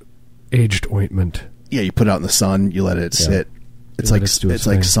aged ointment. Yeah, you put it out in the sun. You let it sit. It's like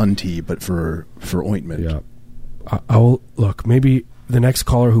sun tea, but for ointment. Yeah. I'll look. Maybe the next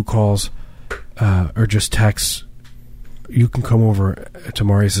caller who calls or just texts, you can come over to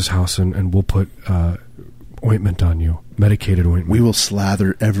Marius' house and we'll put ointment on you, medicated ointment. We will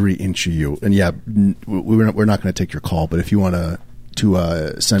slather every inch of you. And yeah, we're not going to take your call, but if you want to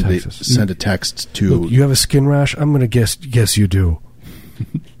send a text to... Look, you have a skin rash? I'm going to guess you do.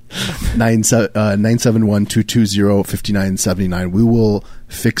 971-220-5979. We will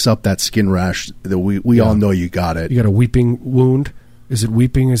fix up that skin rash. We all know you got it. You got a weeping wound? Is it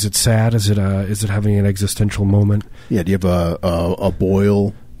weeping? Is it sad? Is it having an existential moment? Yeah. Do you have a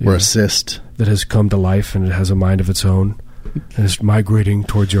boil or a cyst that has come to life and it has a mind of its own and it's migrating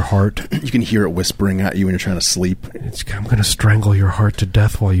towards your heart? You can hear it whispering at you when you're trying to sleep. I'm going to strangle your heart to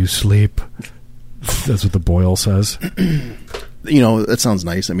death while you sleep. That's what the boil says. You know, that sounds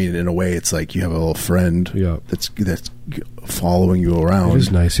nice. I mean, in a way, it's like you have a little friend that's following you around. It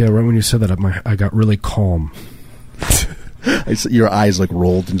is nice. Yeah, right when you said that, I got really calm. Your eyes like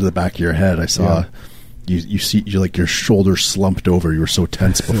rolled into the back of your head. I saw you see like your shoulders slumped over. You were so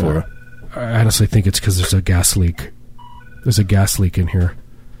tense before. I honestly think it's because there's a gas leak. There's a gas leak in here.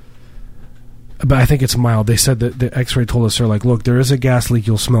 But I think it's mild. They said that the X-ray told us, they're like, look, there is a gas leak.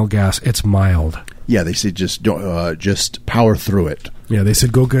 You'll smell gas. It's mild. Yeah, they said just power through it. Yeah, they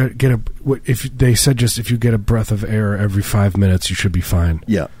said go get a. If you get a breath of air every 5 minutes, you should be fine.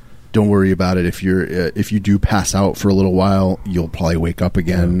 Yeah, don't worry about it. If you do pass out for a little while, you'll probably wake up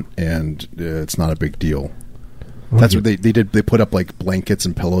again, and it's not a big deal. That's what they did. They put up like blankets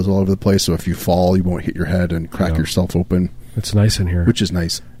and pillows all over the place, so if you fall, you won't hit your head and crack yourself open. It's nice in here, which is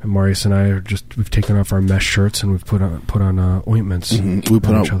nice. And Marius and I we've taken off our mesh shirts and we've put on ointments.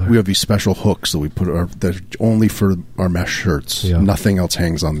 Mm-hmm. We have these special hooks that we put that are only for our mesh shirts. Yeah. Nothing else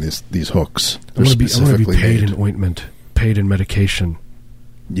hangs on these hooks. I'm going to be paid in ointment, paid in medication.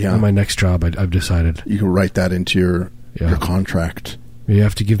 Yeah. On my next job, I've decided. You can write that into your contract. You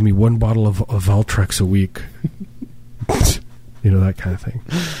have to give me 1 bottle of Valtrex a week. You know, that kind of thing.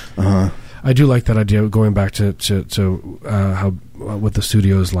 Uh-huh. I do like that idea, going back to how what the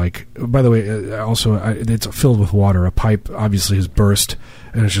studio is like. By the way, also it's filled with water. A pipe obviously has burst,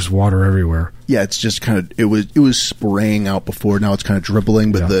 and it's just water everywhere. Yeah, it's just kind of it was spraying out before. Now it's kind of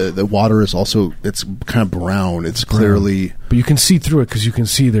dribbling, but the water is also it's kind of brown. It's clearly brown. But you can see through it because you can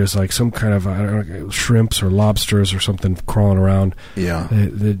see there's like some kind of shrimps or lobsters or something crawling around. Yeah,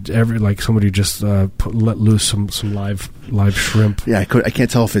 like somebody just let loose some live shrimp. Yeah, I can't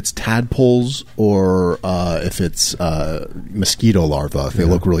tell if it's tadpoles or if it's mosquito larvae. They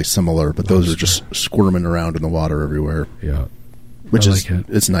look really similar, but those are just squirming around in the water everywhere. Yeah. Which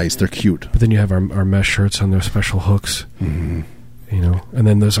it's nice. They're cute. But then you have our mesh shirts on their special hooks. Mm-hmm. You know, and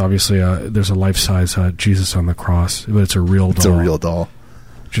then there's obviously there's a life-size Jesus on the cross, but it's a real doll. It's a real doll.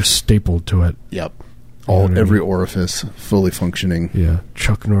 Just stapled to it. Yep. Every orifice fully functioning. Yeah.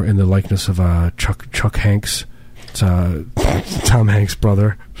 Chuck in the likeness of Chuck Hanks. It's Tom Hanks'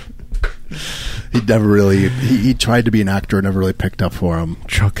 brother. He never really. He tried to be an actor, never really picked up for him.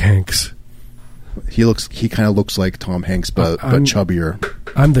 Chuck Hanks. He kind of looks like Tom Hanks, but chubbier.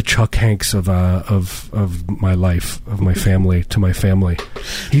 I'm the Chuck Hanks of my life, of my family, to my family.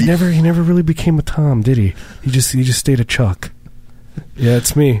 He never really became a Tom, did he? He just stayed a Chuck. Yeah,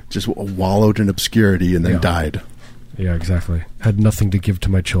 it's me. Just wallowed in obscurity and then died. Yeah, exactly. Had nothing to give to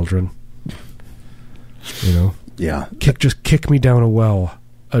my children. You know? Yeah. Just kick me down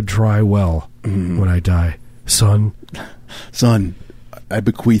a dry well when I die. Son, I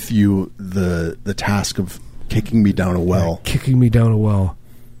bequeath you the task of kicking me down a well. Yeah, kicking me down a well.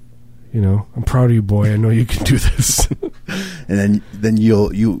 You know, I'm proud of you, boy. I know you can do this. And then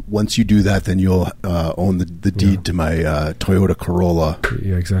you once you do that, then you'll own the deed to my Toyota Corolla.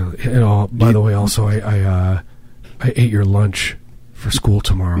 Yeah, exactly. And by the way, also I ate your lunch for school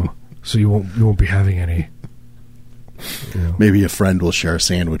tomorrow, so you won't be having any. You know. Maybe a friend will share a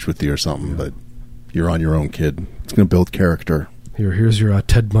sandwich with you or something, but you're on your own, kid. It's going to build character. Here's your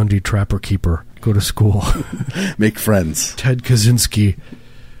Ted Bundy Trapper Keeper. Go to school. Make friends. Ted Kaczynski,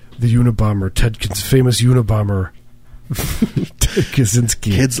 the Unabomber. Famous Unabomber. Ted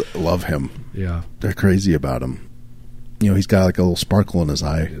Kaczynski. Kids love him. Yeah. They're crazy about him. You know, he's got like a little sparkle in his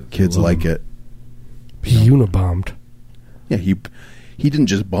eye. Kids like it. He Unabombed. Yeah, he didn't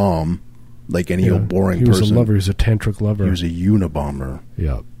just bomb like any old boring person. He was a lover. He was a tantric lover. He was a Unabomber.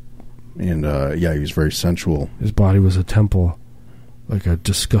 Yeah. And, he was very sensual. His body was a temple. Like a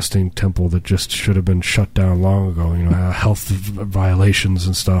disgusting temple that just should have been shut down long ago. You know, health violations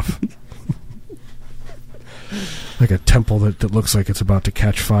and stuff. Like a temple that looks like it's about to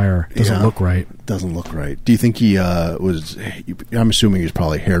catch fire. Doesn't look right. Doesn't look right. Do you think he was... I'm assuming he's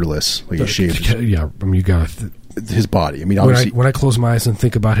probably hairless. Like he shaved. Yeah, I mean, you got his body. I mean, obviously... When I close my eyes and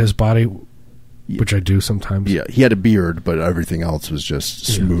think about his body... Which I do sometimes. Yeah, he had a beard, but everything else was just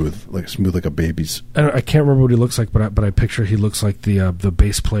smooth, like a baby's. I can't remember what he looks like, but I picture he looks like the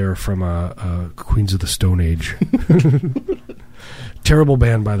bass player from Queens of the Stone Age. Terrible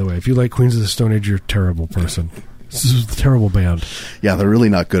band, by the way. If you like Queens of the Stone Age, you're a terrible person. This is a terrible band. Yeah, they're really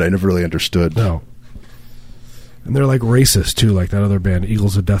not good. I never really understood. No. And they're like racist too, like that other band,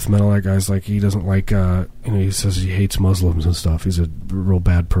 Eagles of Death Metal. That guy's like, he doesn't like, he says he hates Muslims and stuff. He's a real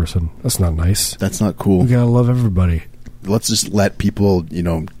bad person. That's not nice. That's not cool. We gotta love everybody. Let's just let people,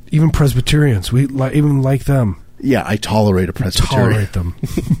 even Presbyterians, we even like them. Yeah, I tolerate a Presbyterian.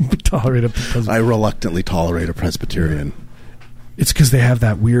 Tolerate them. I reluctantly tolerate a Presbyterian. It's because they have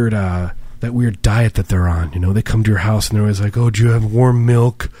that weird diet that they're on. You know, they come to your house and they're always like, "Oh, do you have warm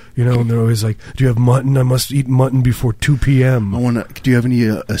milk?" You know, and they're always like, "Do you have mutton? I must eat mutton before 2 p.m." Do you have any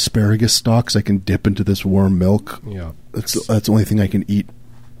asparagus stalks I can dip into this warm milk? Yeah, that's the only thing I can eat.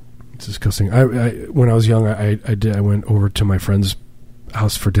 It's disgusting. When I was young, I went over to my friend's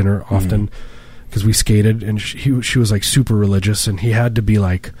house for dinner often because we skated, and she was like super religious, and he had to be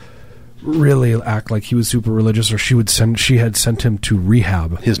like really act like he was super religious, or she had sent him to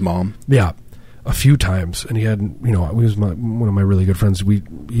rehab. His mom? Yeah, a few times. And he had, he was one of my really good friends. He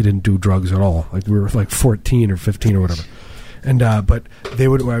didn't do drugs at all. Like we were like 14 or 15 or whatever. And but I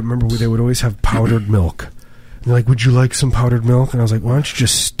remember they would always have powdered milk. And they're like, "Would you like some powdered milk?" And I was like, "Why don't you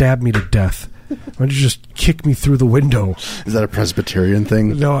just stab me to death? Why don't you just kick me through the window?" Is that a Presbyterian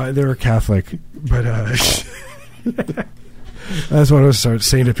thing? No, they're a Catholic, but that's what I started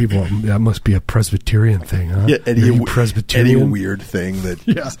saying to people. That must be a Presbyterian thing, huh? Yeah, Presbyterian? Any weird thing that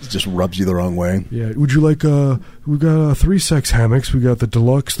just rubs you the wrong way. Yeah. Would you like? We got 3 sex hammocks. We got the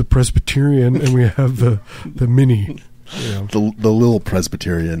deluxe, the Presbyterian, and we have the mini. The little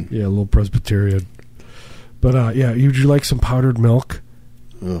Presbyterian. Yeah, little Presbyterian. But would you like some powdered milk?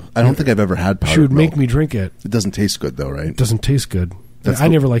 Ugh. I don't think I've ever had powdered milk. She would make me drink it. It doesn't taste good, though, right? It doesn't taste good. I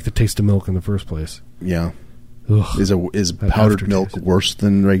never liked the taste of milk in the first place. Yeah. Ugh, is powdered milk worse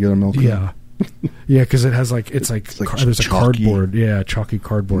than regular milk? Yeah. Yeah, because it has there's a chalky. cardboard. Yeah, chalky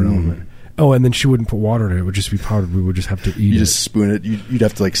cardboard element. Oh, and then she wouldn't put water in it. It would just be powdered. We would just have to eat it. You just spoon it. You'd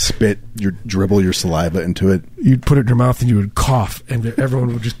have to dribble your saliva into it. You'd put it in your mouth and you would cough, and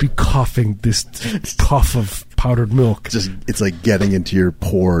everyone would just be coughing this puff of powdered milk. It's like getting into your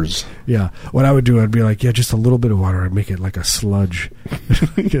pores. Yeah. What I would do, I'd be like, just a little bit of water. I'd make it like a sludge,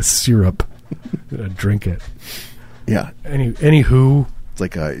 like a syrup. I'd drink it. Yeah. Anywho,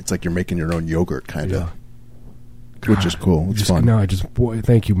 it's like you're making your own yogurt, kind of. Which is cool. It's fun. No,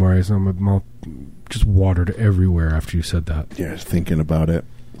 thank you, Marius. My mouth just watered everywhere after you said that. Yeah, thinking about it.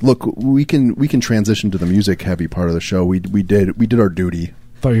 Look, we can transition to the music heavy part of the show. We did our duty.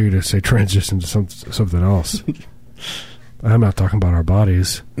 I thought you were going to say transition to something else. I'm not talking about our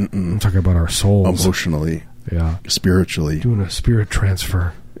bodies. I'm talking about our souls. Emotionally. Yeah. Spiritually. Doing a spirit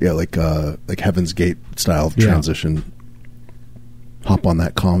transfer. Yeah, like Heaven's Gate style transition. Hop on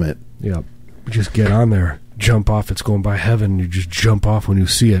that comet. Yeah. Just get on there. Jump off. It's going by heaven. You just jump off when you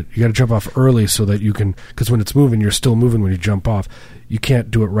see it. You got to jump off early so that you can, because when it's moving, you're still moving when you jump off. You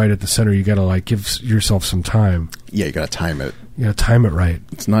can't do it right at the center. You got to like give yourself some time. Yeah, you got to time it. You got to time it right.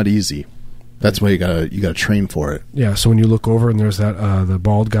 It's not easy. That's why you got to train for it. Yeah. So when you look over and there's that the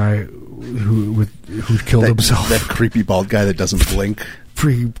bald guy who killed himself. That creepy bald guy that doesn't blink.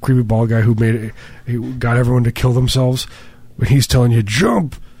 Creepy bald guy who he got everyone to kill themselves. When he's telling you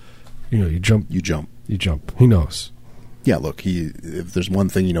jump, you jump. You jump. You jump. He knows. Yeah, look, if there's one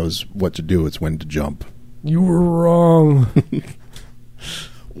thing he knows what to do, it's when to jump. You were wrong.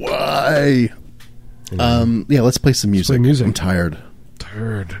 Why? Yeah, let's play some music. I'm tired.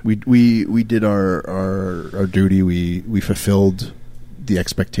 We did our duty. We fulfilled the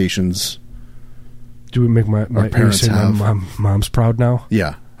expectations. Do we make my parents have? Mom's proud now?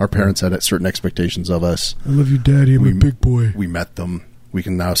 Yeah, our parents had certain expectations of us. I love you, Daddy. I'm a big boy. We met them. We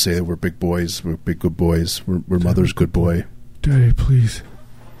can now say that we're big boys. We're big good boys. We're mother's good boy. Daddy, please.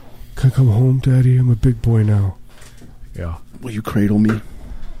 Can I come home, Daddy? I'm a big boy now. Yeah. Will you cradle me?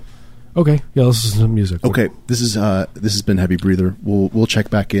 Okay. Yeah, let's listen to music. Okay. This has been Heavy Breather. We'll check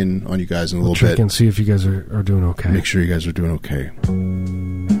back in on you guys in a little bit. Check and see if you guys are doing okay. Make sure you guys are doing okay.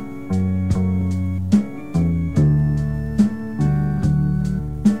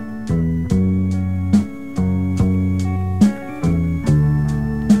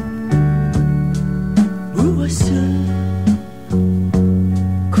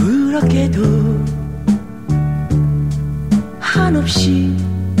 그렇게도 한없이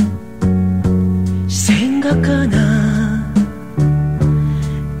생각하나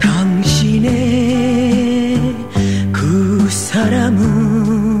당신의 그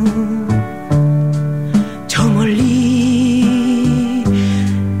사람은 저 멀리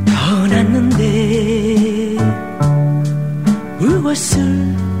떠났는데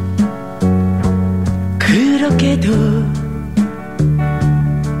무엇을 그렇게도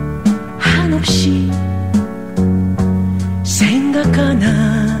한없이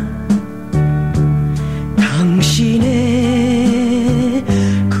생각하나 당신의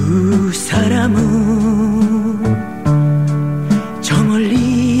그 사람은 저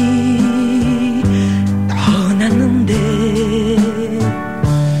멀리 떠났는데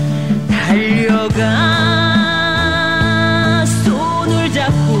달려가 손을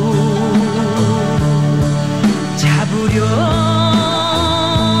잡으려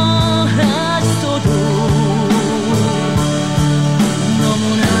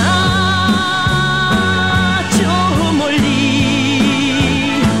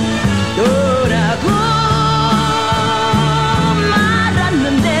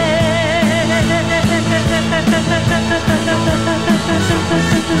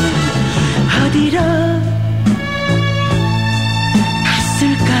어디로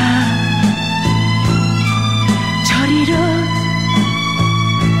갔을까 저리로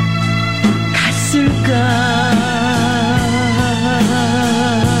갔을까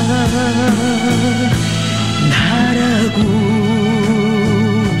나라고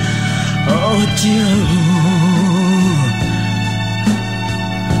어쩌오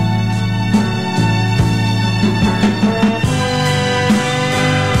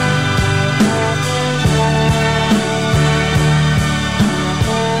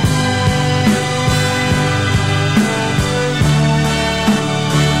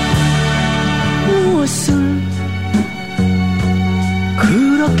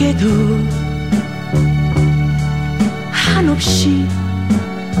그렇게도 한없이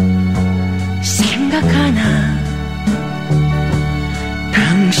생각하나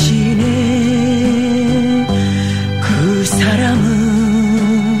당신의 그 사람은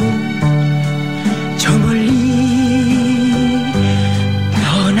저 멀리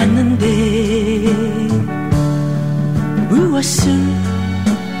떠났는데 무엇을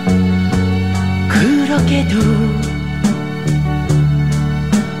그렇게도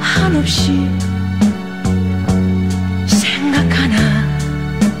한없이 생각하나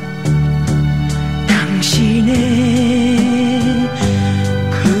당신의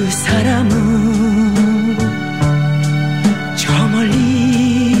그 사람은 저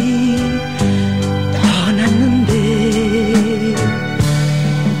멀리 떠났는데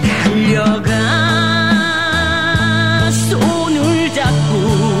달려가 손을 잡으려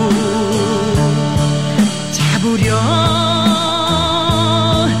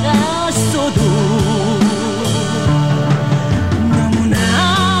했어도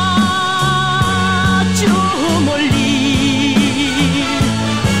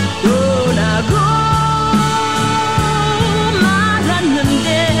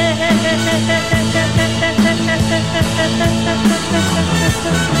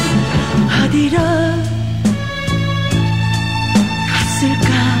어디로 갔을까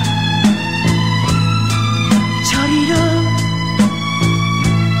저리로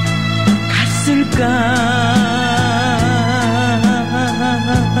갔을까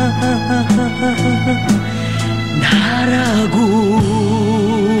나라고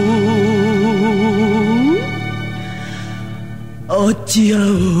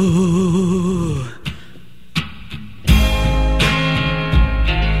어찌하오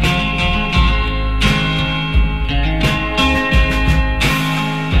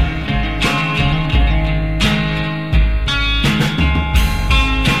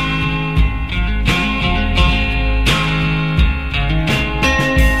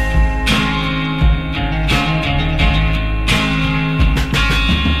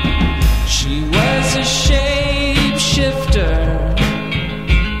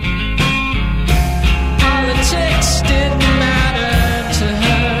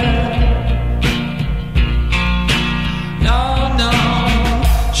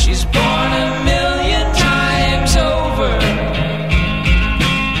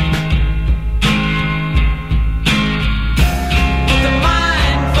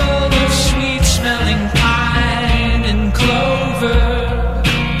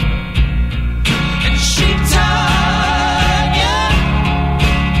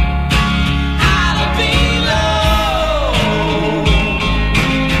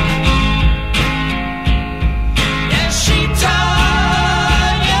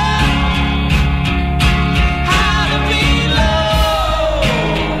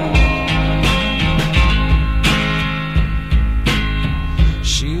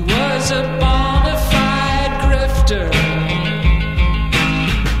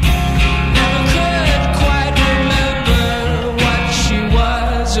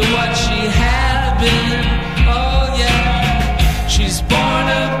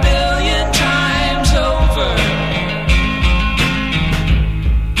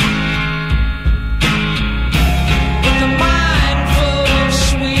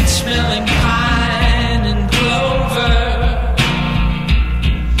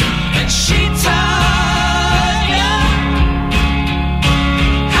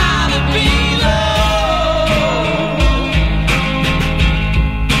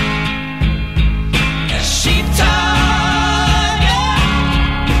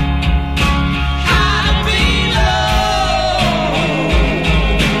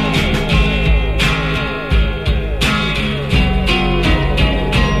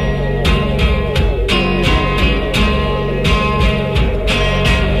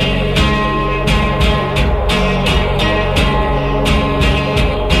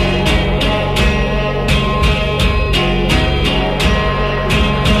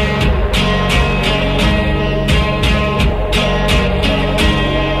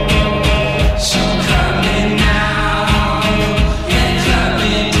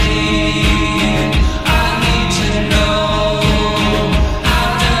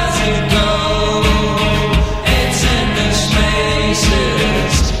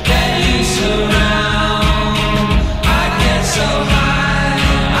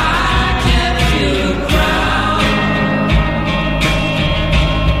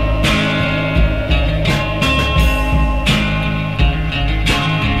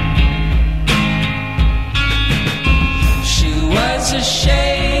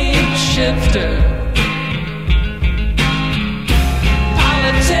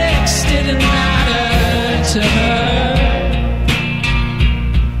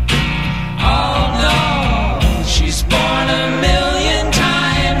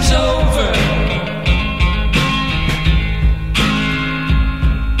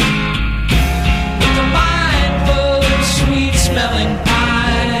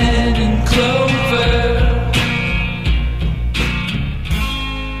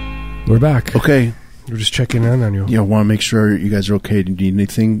We're back. Okay. We're just checking in on you. Yeah, I want to make sure you guys are okay. Do you need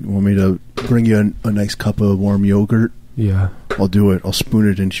anything? Want me to bring you a nice cup of warm yogurt? Yeah. I'll do it. I'll spoon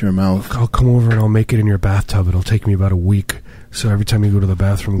it into your mouth. I'll come over and I'll make it in your bathtub. It'll take me about a week. So every time you go to the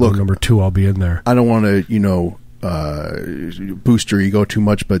bathroom, go number 2, I'll be in there. I don't want to, boost your ego too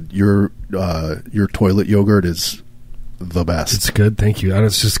much, but your toilet yogurt is the best. It's good, thank you. And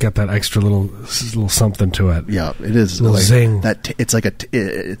it's just got that extra little something to it. Yeah, it is. A little zing. It's like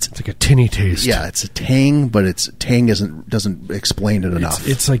it's like a tinny taste. Yeah, it's a tang, but its tang doesn't explain it enough.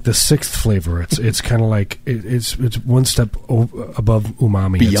 It's like the 6th flavor. It's kind of like it's one step above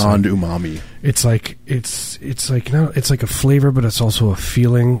umami. Beyond umami. It's like no, it's like a flavor, but it's also a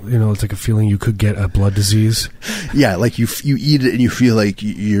feeling. It's like a feeling you could get a blood disease. Yeah, like you eat it and you feel like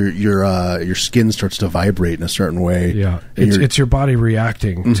your skin starts to vibrate in a certain way. Yeah, it's your body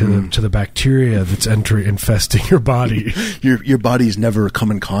reacting to the bacteria that's infesting your body. Your body's never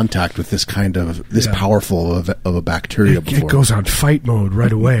come in contact with this kind of powerful of a bacteria before. It goes on fight mode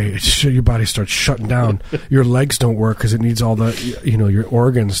right away. Your body starts shutting down. Your legs don't work because it needs all the your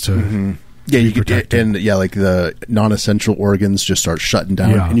organs to. Yeah, you can, like the non-essential organs just start shutting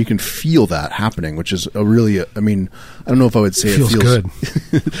down, and you can feel that happening, which is a really. I mean, I don't know if I would say it feels good.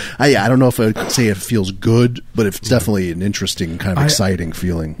 I don't know if I would say it feels good, but it's definitely an interesting, kind of exciting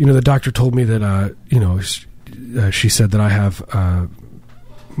feeling. The doctor told me that she said that I have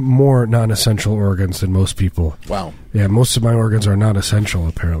more non-essential organs than most people. Wow. Yeah, most of my organs are non-essential.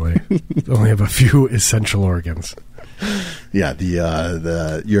 Apparently, I only have a few essential organs. Yeah,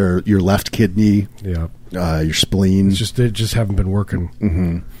 your left kidney, your spleen. They just haven't been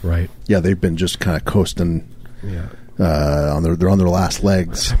working right. Yeah, they've been just kind of coasting. Yeah, they're on their last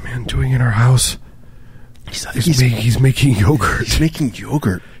legs. What's that man doing in our house? He's making yogurt. He's making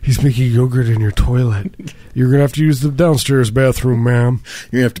yogurt. He's making yogurt in your toilet. You're gonna have to use the downstairs bathroom, ma'am.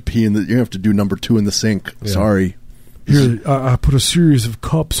 You're gonna have to pee you're gonna have to do number 2 in the sink. Yeah. Sorry. Here, I put a series of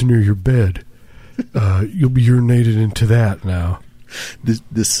cups near your bed. You'll be urinated into that now.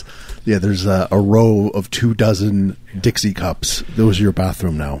 There's a row of 24 Dixie cups. Those are your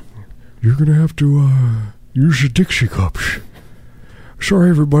bathroom now. You're gonna have to use your Dixie cups.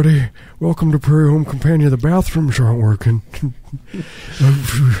 Sorry, everybody. Welcome to Prairie Home Companion. The bathrooms aren't working.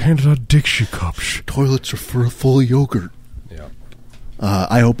 We've handed out Dixie cups. Toilets are full of yogurt. Yeah.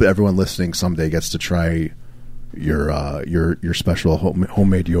 I hope that everyone listening someday gets to try your special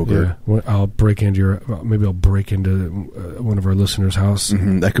homemade yogurt. Yeah. I'll break into one of our listeners' house.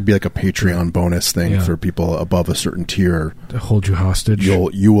 That could be like a Patreon bonus thing for people above a certain tier. To hold you hostage.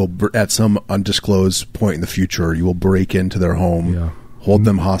 You will at some undisclosed point in the future, you will break into their home. Yeah. Hold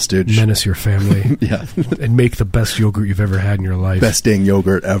them hostage. Menace your family. Yeah. And make the best yogurt you've ever had in your life. Best dang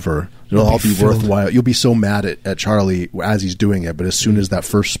yogurt ever. It'll all be worthwhile. You'll be so mad at Charlie as he's doing it, but as soon as that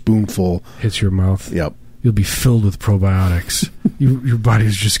first spoonful hits your mouth, yep, you'll be filled with probiotics. Your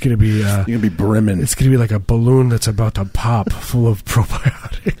body's just going to be... you're going to be brimming. It's going to be like a balloon that's about to pop full of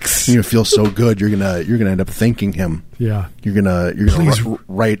probiotics. You're going to feel so good. You're going to end up thanking him. Yeah. You're going to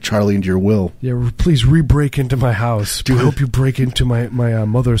write Charlie into your will. Yeah, please re-break into my house. I hope you break into my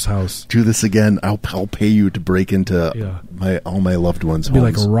mother's house. Do this again. I'll pay you to break into all my loved ones' homes. I'll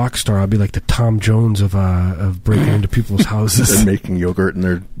be like a rock star. I'll be like the Tom Jones of breaking into people's houses. And making yogurt in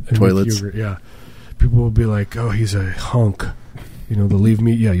their toilets. Yogurt, yeah. People will be like, "Oh, he's a hunk." They'll leave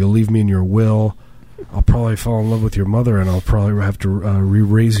me. Yeah, you'll leave me in your will. I'll probably fall in love with your mother, and I'll probably have to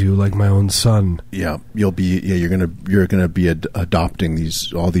re-raise you like my own son. Yeah, you'll be. Yeah, you're gonna be adopting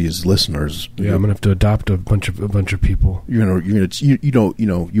all these listeners. Yeah, I'm gonna have to adopt a bunch of people. You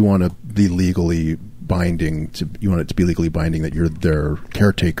want to be legally binding. You want it to be legally binding that you're their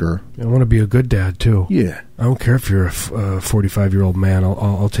caretaker. I want to be a good dad too. Yeah, I don't care if you're a 45-year-old man.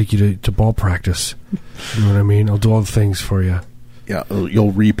 I'll take you to ball practice. You know what I mean? I'll do all the things for you. Yeah,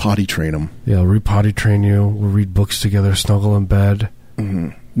 you'll re-potty train them. Yeah, I'll re-potty train you. We'll read books together, snuggle in bed. Mm-hmm.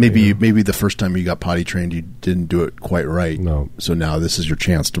 Maybe the first time you got potty trained, you didn't do it quite right. No. So now this is your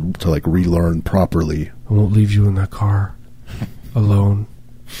chance to like relearn properly. I won't leave you in that car alone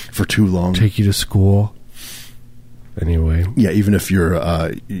for too long. Take you to school. Anyway. Yeah, even if you're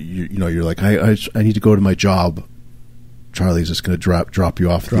you're like I need to go to my job. Charlie's just going to drop you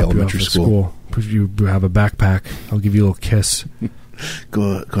off at the elementary school. You have a backpack. I'll give you a little kiss.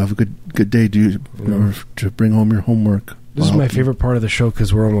 Go have a good day, dude. Remember to bring home your homework. This is my favorite part of the show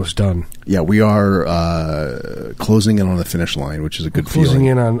because we're almost done. Yeah, we are closing in on the finish line, which is a good feeling. Closing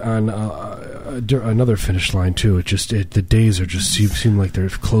in on another finish line too. The days are just seem like they're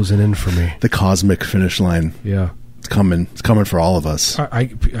closing in for me. The cosmic finish line. Yeah. It's coming for all of us.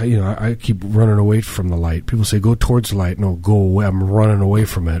 I keep running away from the light. People say go towards the light. No, go away. I'm running away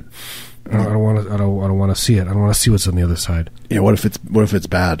from it. I don't want to see it. I don't want to see what's on the other side. Yeah. What if it's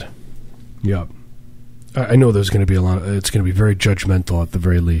bad? Yeah. I know there's going to be it's going to be very judgmental at the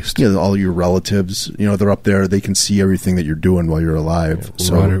very least. Yeah. All your relatives, they're up there. They can see everything that you're doing while you're alive. Yeah,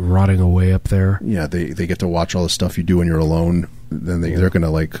 so rotting away up there. Yeah. They get to watch all the stuff you do when you're alone. Then they're going to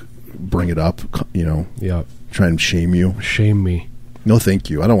like bring it up. Yeah. Try and shame you. Shame me. No, thank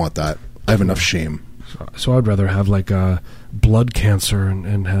you. I don't want that. I have enough shame. So I'd rather have like blood cancer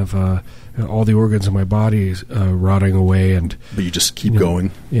and have all the organs in my body rotting away. But you just keep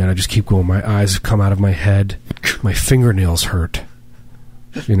going. Yeah, and I just keep going. My eyes come out of my head. My fingernails hurt.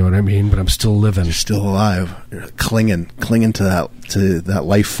 You know what I mean? But I'm still living. You're still alive. You're clinging to that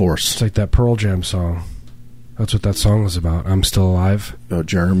life force. It's like that Pearl Jam song. That's what that song was about. I'm still alive. Oh,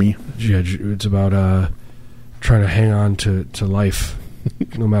 Jeremy. Yeah, it's about trying to hang on to life,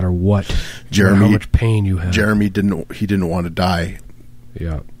 no matter what. Jeremy, no matter how much pain you have. Jeremy didn't want to die.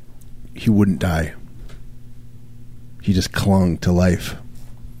 Yeah. He wouldn't die. He just clung to life.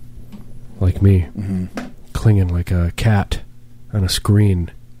 Like me. Mm-hmm. Clinging like a cat on a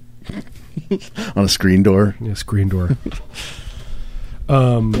screen. On a screen door? Yeah, screen door.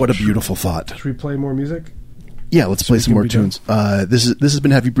 What a beautiful thought. Should we play more music? Yeah, let's play some more tunes. This has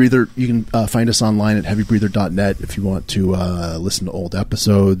been Heavy Breather. You can find us online at heavybreather.net if you want to listen to old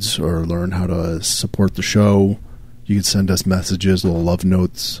episodes or learn how to support the show. You can send us messages, little love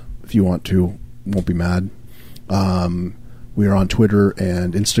notes if you want to. Won't be mad. We are on Twitter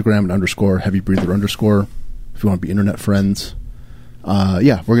and Instagram at _heavybreather_ if you want to be internet friends.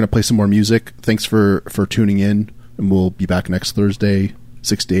 Yeah, we're going to play some more music. Thanks for tuning in, and we'll be back next Thursday,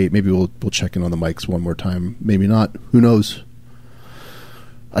 6 to 8. Maybe we'll check in on the mics one more time. Maybe not. Who knows?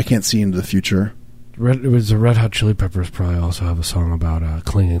 I can't see into the future. The Red Hot Chili Peppers probably also have a song about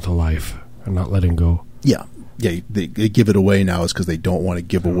clinging to life and not letting go. Yeah. Yeah, they give it away now is because they don't want to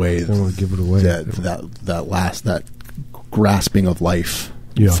give away. They don't want to give it away. That grasping of life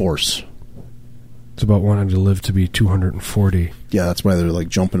force. It's about wanting to live to be 240. Yeah, that's why they're like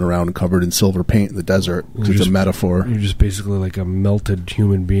jumping around covered in silver paint in the desert. It's a metaphor. You're just basically like a melted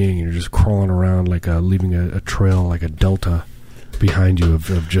human being. You're just crawling around like leaving a trail, like a delta behind you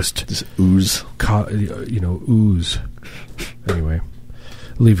of just this ooze. Ooze. Anyway,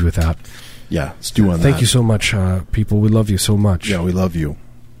 leave you with that. Yeah, stew on that. Thank you so much, people. We love you so much. Yeah, we love you.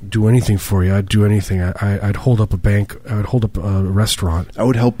 Do anything for you. I'd do anything. I'd hold up a bank. I would hold up a restaurant. I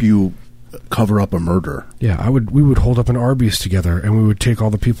would help you cover up a murder. Yeah, we would hold up an Arby's together, and we would take all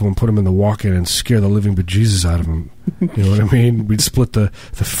the people and put them in the walk-in and scare the living bejesus out of them. You know what I mean? We'd split the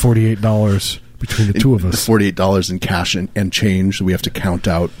 $48 between the two of us. The $48 in cash and change that we have to count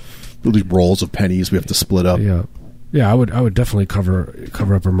out. These rolls of pennies we have to split up. Yeah. I would definitely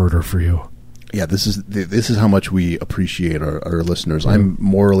cover up a murder for you. Yeah, this is how much we appreciate our listeners. Yeah. I'm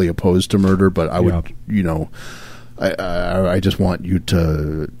morally opposed to murder, but I would, I just want you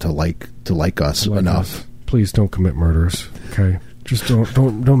to like us enough. Please don't commit murders, okay? Just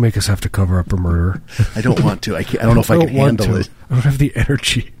don't make us have to cover up a murder. I don't want to. I don't know if I can handle it. I don't have the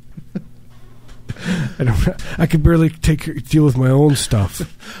energy. I can barely deal with my own stuff.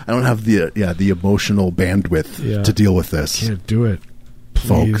 I don't have the emotional bandwidth to deal with this. Can't do it.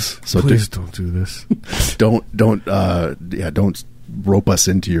 Folks, so please don't do this. Don't rope us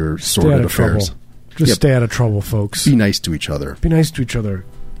into your sordid affairs. Trouble. Just stay out of trouble, folks. Be nice to each other. Be nice to each other.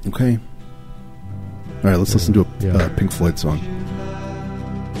 Okay. All right, let's listen to a Pink Floyd song.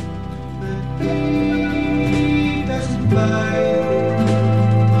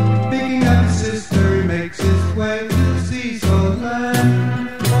 Picking up his sister, he makes his way to the seashore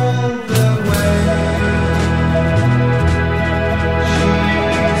land all the way.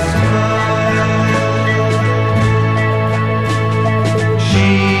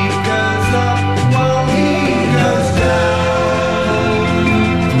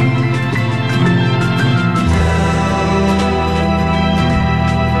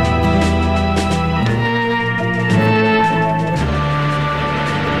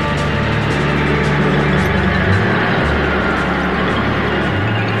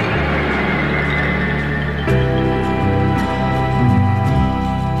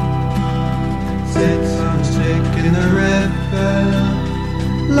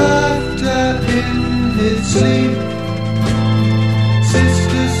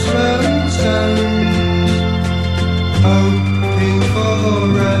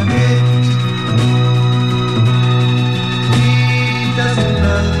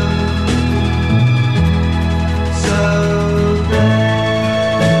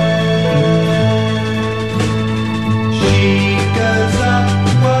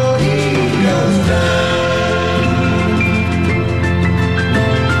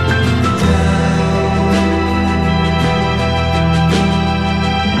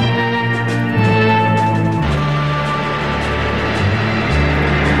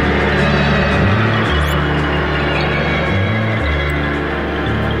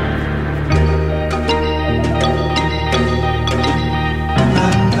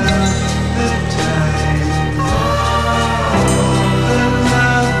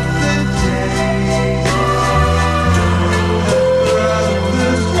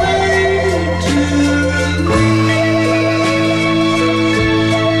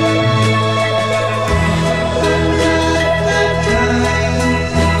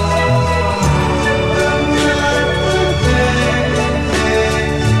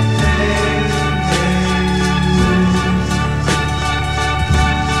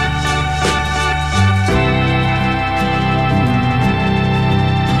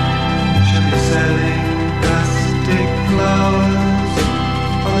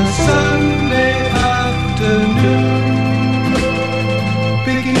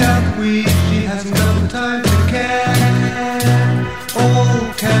 buckwheat. She hasn't got the time